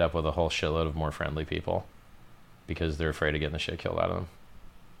just may end up with a whole shitload of more friendly people because they're afraid of getting the shit killed out of them.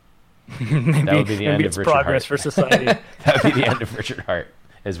 That would be the end of Richard progress Hart. For society. That would be the end of Richard Hart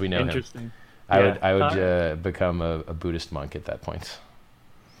as we know Interesting. him. I would become a Buddhist monk at that point.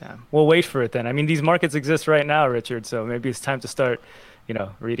 Yeah. We'll wait for it then. I mean, these markets exist right now, Richard. So maybe it's time to start, you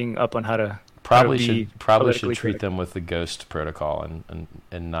know, reading up on how to probably should treat them with the ghost protocol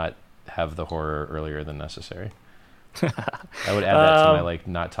and not have the horror earlier than necessary. I would add that to my like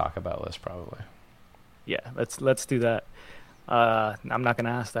not talk about list probably. Yeah, let's do that. I'm not going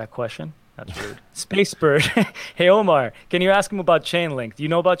to ask that question. That's rude. Space Bird. Hey, Omar, can you ask him about Chainlink? Do you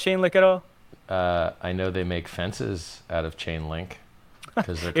know about Chainlink at all? I know they make fences out of Chainlink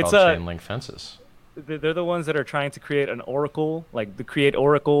because they're called Chainlink fences. They're the ones that are trying to create an oracle, like to create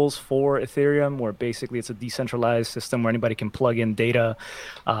oracles for Ethereum, where basically it's a decentralized system where anybody can plug in data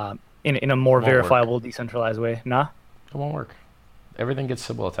in a more verifiable, decentralized way. Nah? It won't work. Everything gets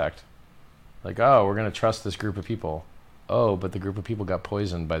Sybil attacked. Like, oh, we're going to trust this group of people. Oh, but the group of people got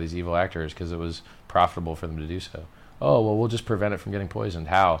poisoned by these evil actors because it was profitable for them to do so. Oh, well, we'll just prevent it from getting poisoned.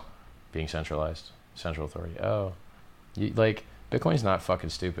 How? Being centralized. Central authority. Oh. Like, Bitcoin's not fucking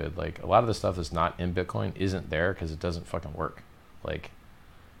stupid. Like, a lot of the stuff that's not in Bitcoin isn't there because it doesn't fucking work. Like,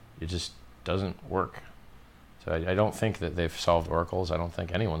 it just doesn't work. So I don't think that they've solved oracles. I don't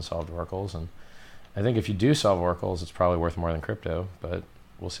think anyone solved oracles. And I think if you do solve oracles, it's probably worth more than crypto, but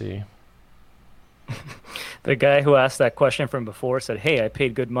we'll see. The guy who asked that question from before said, hey, I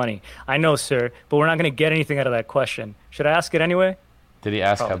paid good money. I know, sir, but we're not going to get anything out of that question. Should I ask it anyway? Did he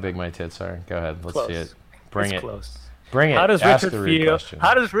ask how big my tits are? Go ahead. Let's see it. Bring it. Close. Bring it. How does ask Richard feel?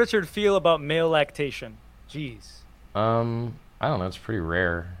 How does Richard feel about male lactation? Jeez. I don't know. It's pretty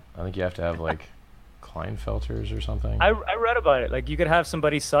rare. I think you have to have like Klinefelters or something. I read about it. Like you could have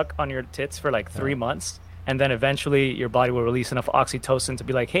somebody suck on your tits for like 3 months, and then eventually your body will release enough oxytocin to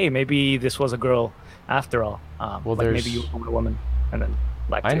be like, hey, maybe this was a girl after all. Well, like maybe you were a woman, and then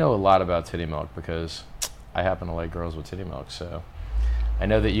I know a lot about titty milk because I happen to like girls with titty milk. So I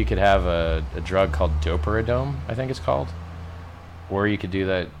know that you could have a drug called doperidome, I think it's called, or you could do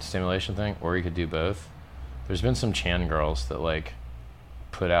that stimulation thing, or you could do both. There's been some Chan girls that like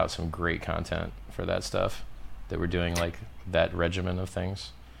put out some great content for that stuff, that were doing like that regimen of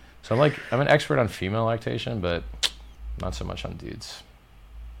things. So I'm an expert on female lactation, but not so much on dudes.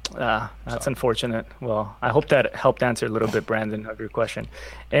 That's unfortunate. Well, I hope that helped answer a little bit, Brandon, of your question.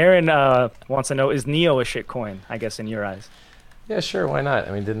 Aaron wants to know, is Neo a shit coin, I guess, in your eyes? Yeah, sure, why not?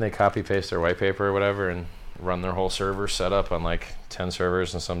 I mean, didn't they copy paste their white paper or whatever and run their whole server setup on like 10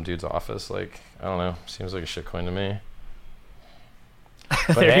 servers in some dude's office? Like, I don't know, seems like a shit coin to me.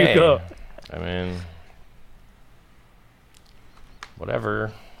 But There hey, you go. I mean,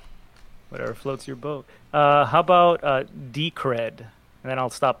 whatever Floats your boat. How about Decred? And then I'll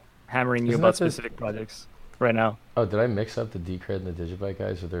stop hammering you about specific projects right now. Oh, did I mix up the Decred and the Digibyte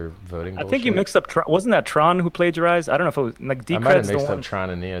guys with their voting bullshit? I think you mixed up. Wasn't that Tron who plagiarized? I don't know if it was like Decred's. I might have mixed up Tron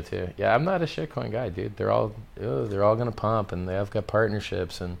and Neo too. Yeah, I'm not a shitcoin guy, dude. They're all gonna pump, and they have got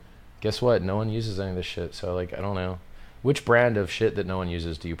partnerships, and guess what? No one uses any of this shit. So like, I don't know. Which brand of shit that no one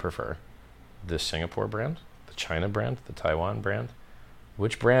uses do you prefer? The Singapore brand, the China brand, the Taiwan brand?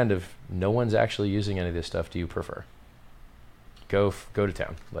 Which brand of no one's actually using any of this stuff do you prefer? Go to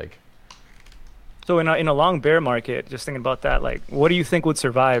town, like. So in a long bear market, just thinking about that, like, what do you think would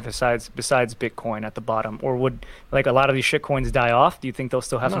survive besides Bitcoin at the bottom, or would like a lot of these shit coins die off? Do you think they'll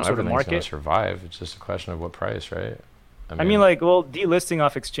still have some sort of market? Gonna survive. It's just a question of what price, right? I mean, like, well, delisting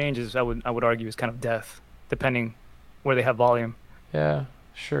off exchanges, I would argue is kind of death, depending where they have volume. Yeah,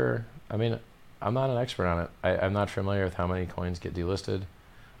 sure. I mean, I'm not an expert on it. I'm not familiar with how many coins get delisted.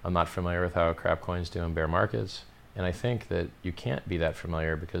 I'm not familiar with how crap coins do in bear markets. And I think that you can't be that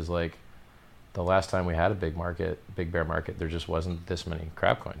familiar because, like, the last time we had a big bear market, there just wasn't this many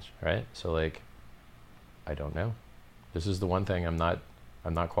crap coins, right? So, like, I don't know. This is the one thing I'm not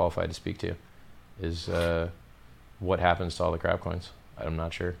qualified to speak to, is what happens to all the crap coins. I'm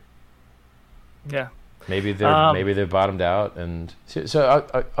not sure. Yeah. Maybe they're bottomed out, and so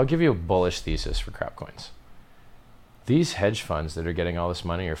I'll give you a bullish thesis for crap coins. These hedge funds that are getting all this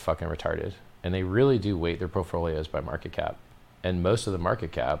money are fucking retarded, and they really do weight their portfolios by market cap, and most of the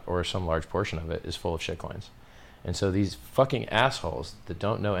market cap, or some large portion of it, is full of shit coins. And so these fucking assholes that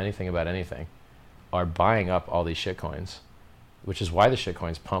don't know anything about anything are buying up all these shit coins, which is why the shit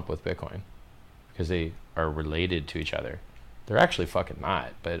coins pump with Bitcoin, because they are related to each other. They're actually fucking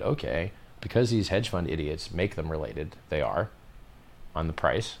not, but okay. Because these hedge fund idiots make them related, they are, on the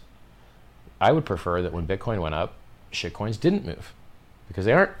price. I would prefer that when Bitcoin went up, shitcoins didn't move, because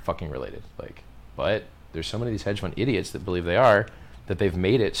they aren't fucking related. Like, but there's so many of these hedge fund idiots that believe they are, that they've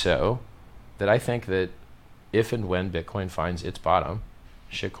made it so that I think that if and when Bitcoin finds its bottom,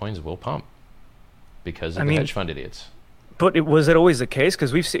 shitcoins will pump because of the hedge fund idiots. But was it always the case?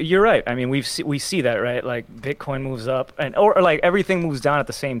 Because you're right. I mean, we see that, right? Like Bitcoin moves up, or like everything moves down at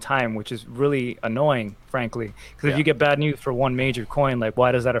the same time, which is really annoying, frankly. Because if you get bad news for one major coin, like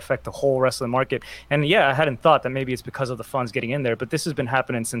why does that affect the whole rest of the market? And yeah, I hadn't thought that maybe it's because of the funds getting in there, but this has been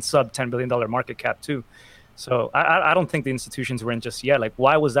happening since sub $10 billion market cap too. So I don't think the institutions were in just yet. Like,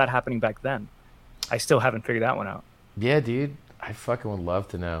 why was that happening back then? I still haven't figured that one out. Yeah, dude, I fucking would love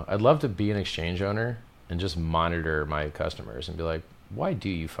to know. I'd love to be an exchange owner and just monitor my customers and be like, why do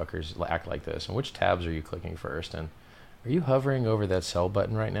you fuckers act like this? And which tabs are you clicking first? And are you hovering over that sell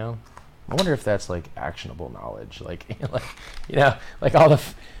button right now? I wonder if that's like actionable knowledge. Like, like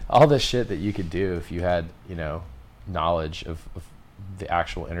all the shit that you could do if you had, knowledge of the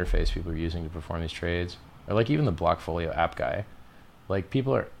actual interface people are using to perform these trades. Or like even the Blockfolio app guy. Like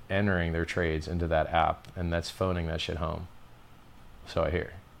people are entering their trades into that app and that's phoning that shit home. So I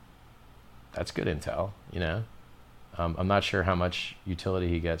hear. That's good intel, I'm not sure how much utility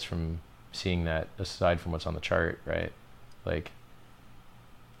he gets from seeing that aside from what's on the chart, right? Like,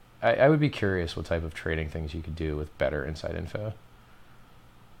 I would be curious what type of trading things you could do with better inside info.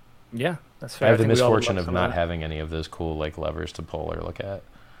 Yeah, that's fair. I have the misfortune of not having any of those cool like levers to pull or look at.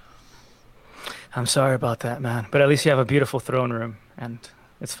 I'm sorry about that, man. But at least you have a beautiful throne room, and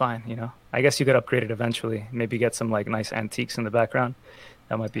it's fine, I guess you could upgrade it eventually. Maybe get some like nice antiques in the background.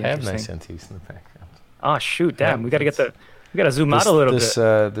 That might be interesting. I have nice antiques in the background. Oh shoot! Damn, we gotta zoom out a little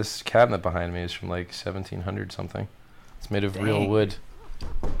bit. This cabinet behind me is from like 1700 something. It's made of real wood.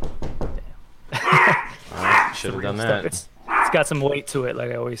 Should have done that. It's got some weight to it,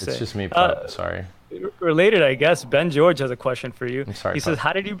 like I always say. It's just me. Sorry. Related, I guess. Ben George has a question for you. I'm sorry. He says,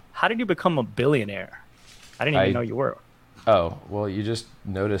 "How did you become a billionaire?" I didn't even know you were. Oh well, you just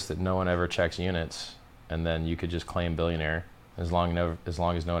noticed that no one ever checks units, and then you could just claim billionaire. as long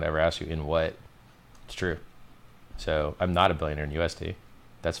as no one ever asks you in what, it's true. So I'm not a billionaire in USD.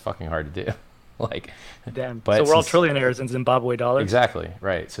 That's fucking hard to do. Like, Damn. So but we're all since trillionaires in Zimbabwe dollars. exactly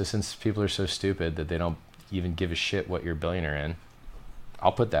right. So since people are so stupid that they don't even give a shit what you're a billionaire in,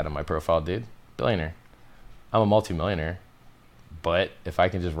 I'll put that on my profile, dude. Billionaire. I'm a multimillionaire. But if I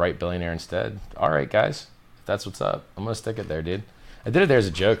can just write billionaire instead, all right, guys, if that's what's up, I'm gonna stick it there, dude. I did it there as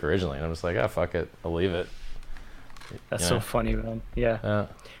a joke originally, and I was like, ah, fuck it, I'll leave it. That's so funny, man. Yeah. Uh,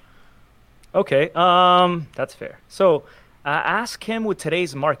 Okay. That's fair. So, ask him with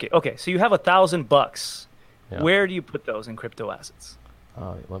today's market. Okay. So you have $1,000. yeah. Where do you put those in crypto assets?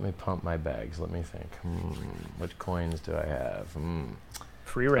 Oh, let me pump my bags. Let me think. What coins do I have?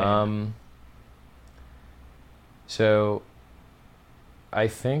 Free reign. So I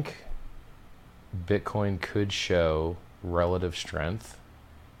think Bitcoin could show relative strength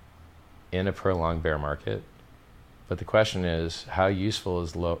in a prolonged bear market. But the question is, how useful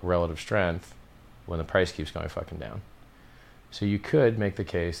is relative strength when the price keeps going fucking down? So you could make the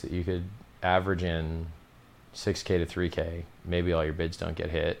case that you could average in 6K to 3K, maybe all your bids don't get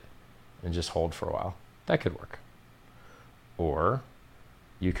hit, and just hold for a while. That could work. Or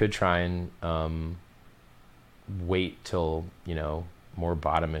you could try and wait till, more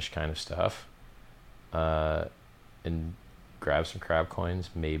bottomish kind of stuff, and grab some crab coins,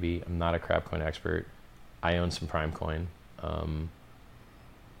 maybe. I'm not a crab coin expert. I own some Prime Coin.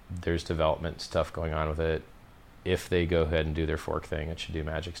 There's development stuff going on with it. If they go ahead and do their fork thing, it should do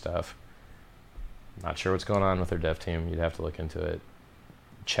magic stuff. Not sure what's going on with their dev team. You'd have to look into it.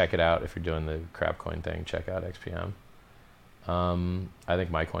 Check it out if you're doing the crab coin thing. Check out XPM. I think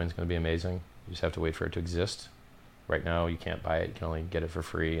my coin's going to be amazing. You just have to wait for it to exist. Right now, you can't buy it. You can only get it for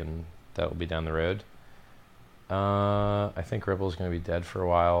free, and that will be down the road. I think Ripple's going to be dead for a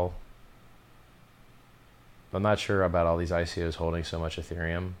while. I'm not sure about all these ICOs holding so much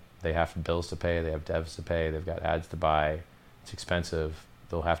Ethereum. They have bills to pay. They have devs to pay. They've got ads to buy. It's expensive.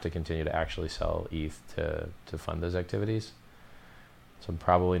 They'll have to continue to actually sell ETH to fund those activities. So I'm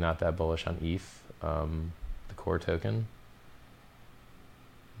probably not that bullish on ETH, the core token.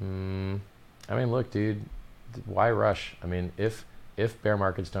 I mean, look, dude, why rush? I mean, if bear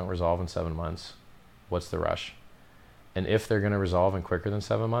markets don't resolve in 7 months, what's the rush? And if they're going to resolve in quicker than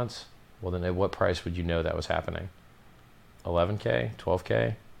 7 months, well, then at what price would you know that was happening? 11K,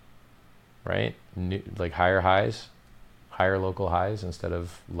 12K, right? Like higher highs, higher local highs instead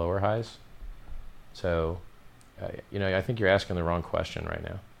of lower highs. So, I think you're asking the wrong question right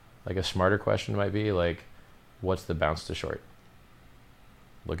now. Like a smarter question might be like, what's the bounce to short?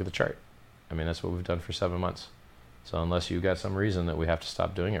 Look at the chart. I mean, that's what we've done for 7 months. So unless you've got some reason that we have to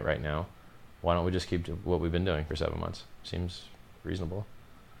stop doing it right now, why don't we just keep what we've been doing for 7 months? Seems reasonable.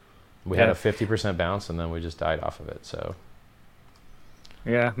 We had a 50% bounce, and then we just died off of it. So,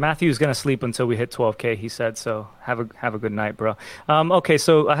 yeah, Matthew's gonna sleep until we hit 12K. He said so. Have a good night, bro. Okay,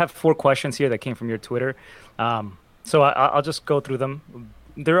 so I have 4 questions here that came from your Twitter. So I'll just go through them.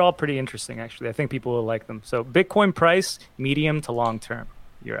 They're all pretty interesting, actually. I think people will like them. So, Bitcoin price, medium to long term.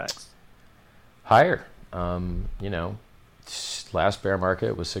 Your eyes. Higher. Last bear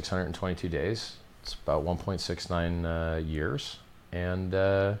market was 622 days. It's about 1.69 years,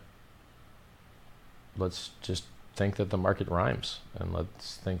 and let's just think that the market rhymes, and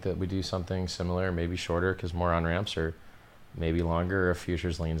let's think that we do something similar, maybe shorter because more on ramps, or maybe longer if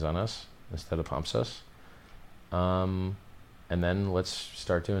futures leans on us instead of pumps us. And then let's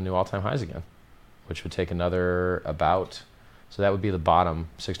start doing new all-time highs again, which would take another so that would be the bottom.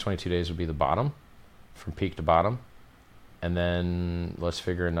 622 days would be the bottom from peak to bottom. And then let's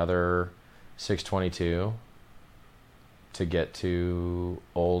figure another 622 to get to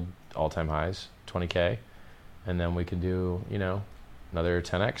old all-time highs, 20K. And then we can do, another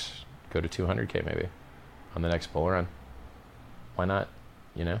 10X, go to 200K maybe on the next bull run. Why not?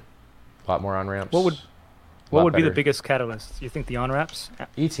 A lot more on-ramps. What would be the biggest catalyst? You think the on-ramps?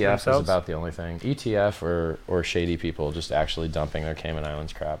 ETF is about the only thing. ETF or shady people just actually dumping their Cayman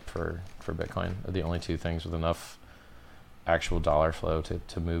Islands crap for Bitcoin are the only two things with enough actual dollar flow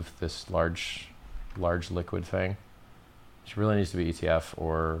to move this large liquid thing. It really needs to be ETF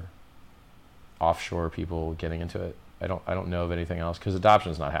or offshore people getting into it. I don't know of anything else because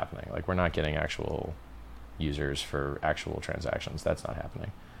adoption is not happening. Like, we're not getting actual users for actual transactions. That's not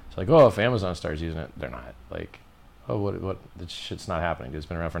happening. It's like, if Amazon starts using it, they're not. Like, what? This shit's not happening. It's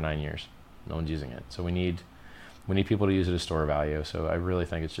been around for 9 years. No one's using it. So we need people to use it as store value. So I really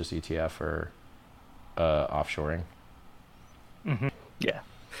think it's just ETF or offshoring. Mm-hmm. Yeah.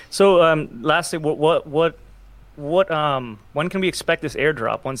 So lastly, what when can we expect this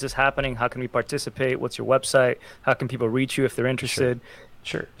airdrop? When's this happening? How can we participate? What's your website? How can people reach you if they're Sure. interested?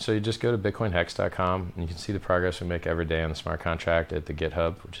 Sure. So you just go to bitcoinhex.com and you can see the progress we make every day on the smart contract at the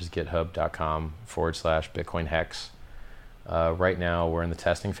GitHub, which is github.com/Bitcoin Hex. Right now, we're in the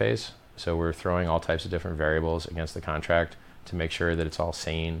testing phase. So we're throwing all types of different variables against the contract to make sure that it's all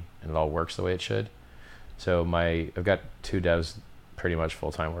sane and it all works the way it should. So I've got 2 devs pretty much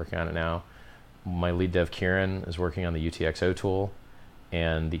full-time working on it now. My lead dev, Kieran, is working on the UTXO tool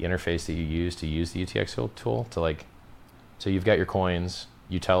and the interface that you use to use the UTXO tool to so you've got your coins,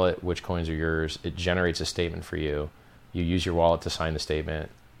 you tell it which coins are yours, it generates a statement for you, you use your wallet to sign the statement,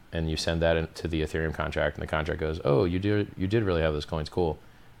 and you send that into the Ethereum contract, and the contract goes, oh, you did really have those coins, cool.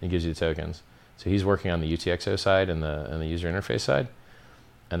 And it gives you the tokens. So he's working on the UTXO side and the user interface side.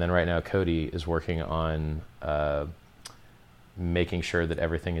 And then right now, Cody is working on making sure that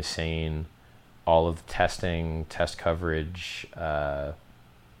everything is sane, all of the testing, test coverage,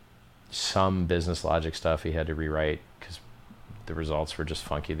 some business logic stuff he had to rewrite because the results were just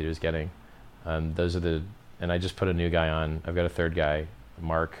funky that he was getting. And I just put a new guy on. I've got a third guy,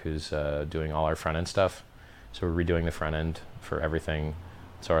 Mark, who's doing all our front end stuff. So we're redoing the front end for everything.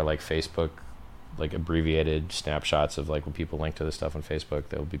 So our Facebook, abbreviated snapshots of when people link to the stuff on Facebook,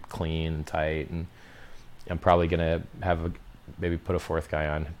 they'll be clean and tight. And I'm probably gonna maybe put a fourth guy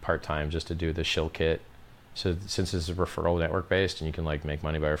on part-time just to do the shill kit. So since it's a referral network based and you can make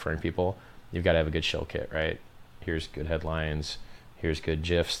money by referring people, you've got to have a good shill kit, right? Here's good headlines. Here's good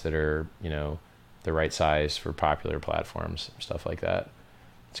GIFs that are, the right size for popular platforms, stuff like that.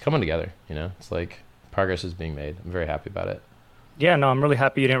 It's coming together, it's progress is being made. I'm very happy about it. Yeah, no, I'm really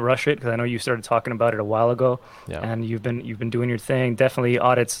happy you didn't rush it because I know you started talking about it a while ago, Yeah. and you've been doing your thing. Definitely,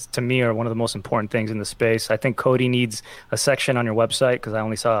 audits to me are one of the most important things in the space. I think Cody needs a section on your website because I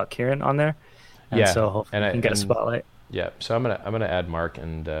only saw Kieran on there, and Yeah. so hopefully you can get a spotlight. Yeah. So I'm gonna add Mark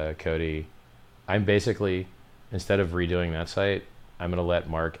and Cody. I'm basically, instead of redoing that site, I'm gonna let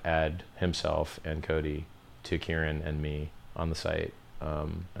Mark add himself and Cody to Kieran and me on the site,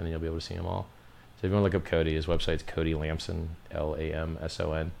 and then you'll be able to see them all. So if you want to look up Cody, his website's Cody Lamson,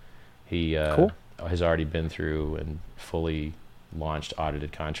 Lamson. He Cool. has already been through and fully launched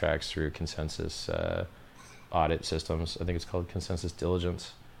audited contracts through Consensus audit systems. I think it's called Consensus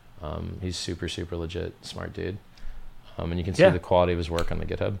Diligence. He's super, super legit, smart dude. And you can see the quality of his work on the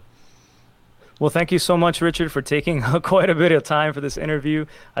GitHub. Well, thank you so much, Richard, for taking quite a bit of time for this interview.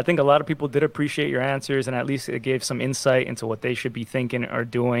 I think a lot of people did appreciate your answers, and at least it gave some insight into what they should be thinking or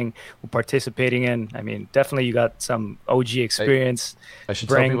doing or participating in. I mean, definitely you got some OG experience. I should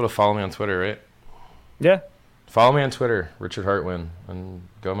tell people to follow me on Twitter, right? Yeah. Follow me on Twitter, Richard Hartwin, and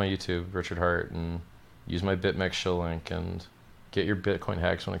go on my YouTube, Richard Hart, and use my BitMEX shill link, and get your Bitcoin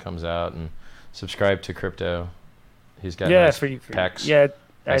Hex when it comes out, and subscribe to Crypto. He's got nice Hex. Yeah.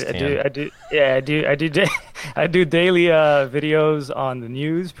 I do daily videos on the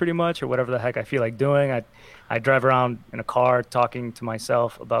news pretty much, or whatever the heck I feel like doing. I drive around in a car talking to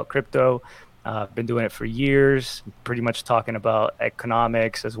myself about crypto. I've been doing it for years, pretty much talking about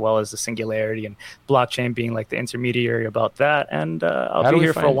economics as well as the singularity and blockchain being the intermediary about that. And I'll be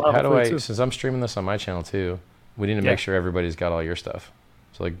here for a while. Since I'm streaming this on my channel too, we need to make sure everybody's got all your stuff.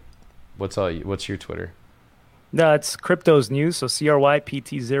 So what's your Twitter? No, it's Crypto's News. So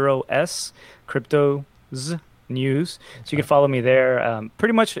CRYPT0S, Crypto's News. So you can follow me there.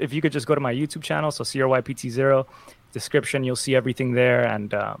 Pretty much, if you could just go to my YouTube channel, so CRYPT0 description, you'll see everything there.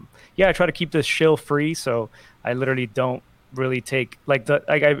 And I try to keep this shill free. So I literally don't really take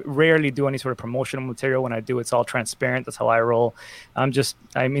I rarely do any sort of promotional material. When I do, it's all transparent. That's how I roll.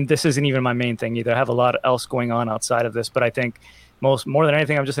 This isn't even my main thing either. I have a lot else going on outside of this, but I think more than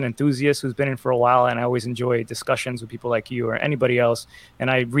anything, I'm just an enthusiast who's been in for a while, and I always enjoy discussions with people like you or anybody else, and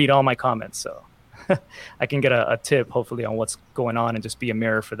I read all my comments, so I can get a tip, hopefully, on what's going on and just be a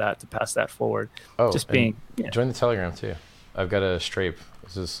mirror for that, to pass that forward. Join the Telegram, too. I've got a Strape.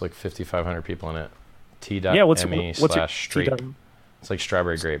 There's 5,500 people in it. T.me/Strape. It's like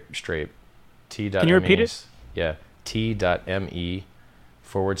strawberry grape, Strape. T.me. Can you repeat it? Yeah. T.me/Strape,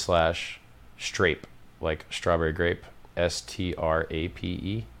 like strawberry grape.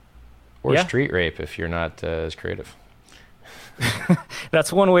 STRAPE, or street rape if you're not as creative.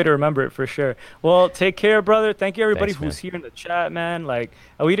 That's one way to remember it for sure. Well, take care, brother. Thank you, everybody who's here in the chat, man. We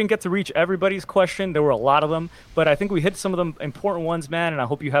didn't get to reach everybody's question. There were a lot of them, but I think we hit some of the important ones, man. And I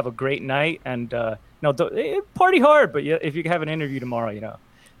hope you have a great night. And party hard, but if you have an interview tomorrow,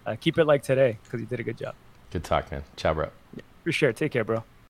 keep it like today because you did a good job. Good talk, man. Ciao, bro. Yeah, for sure. Take care, bro.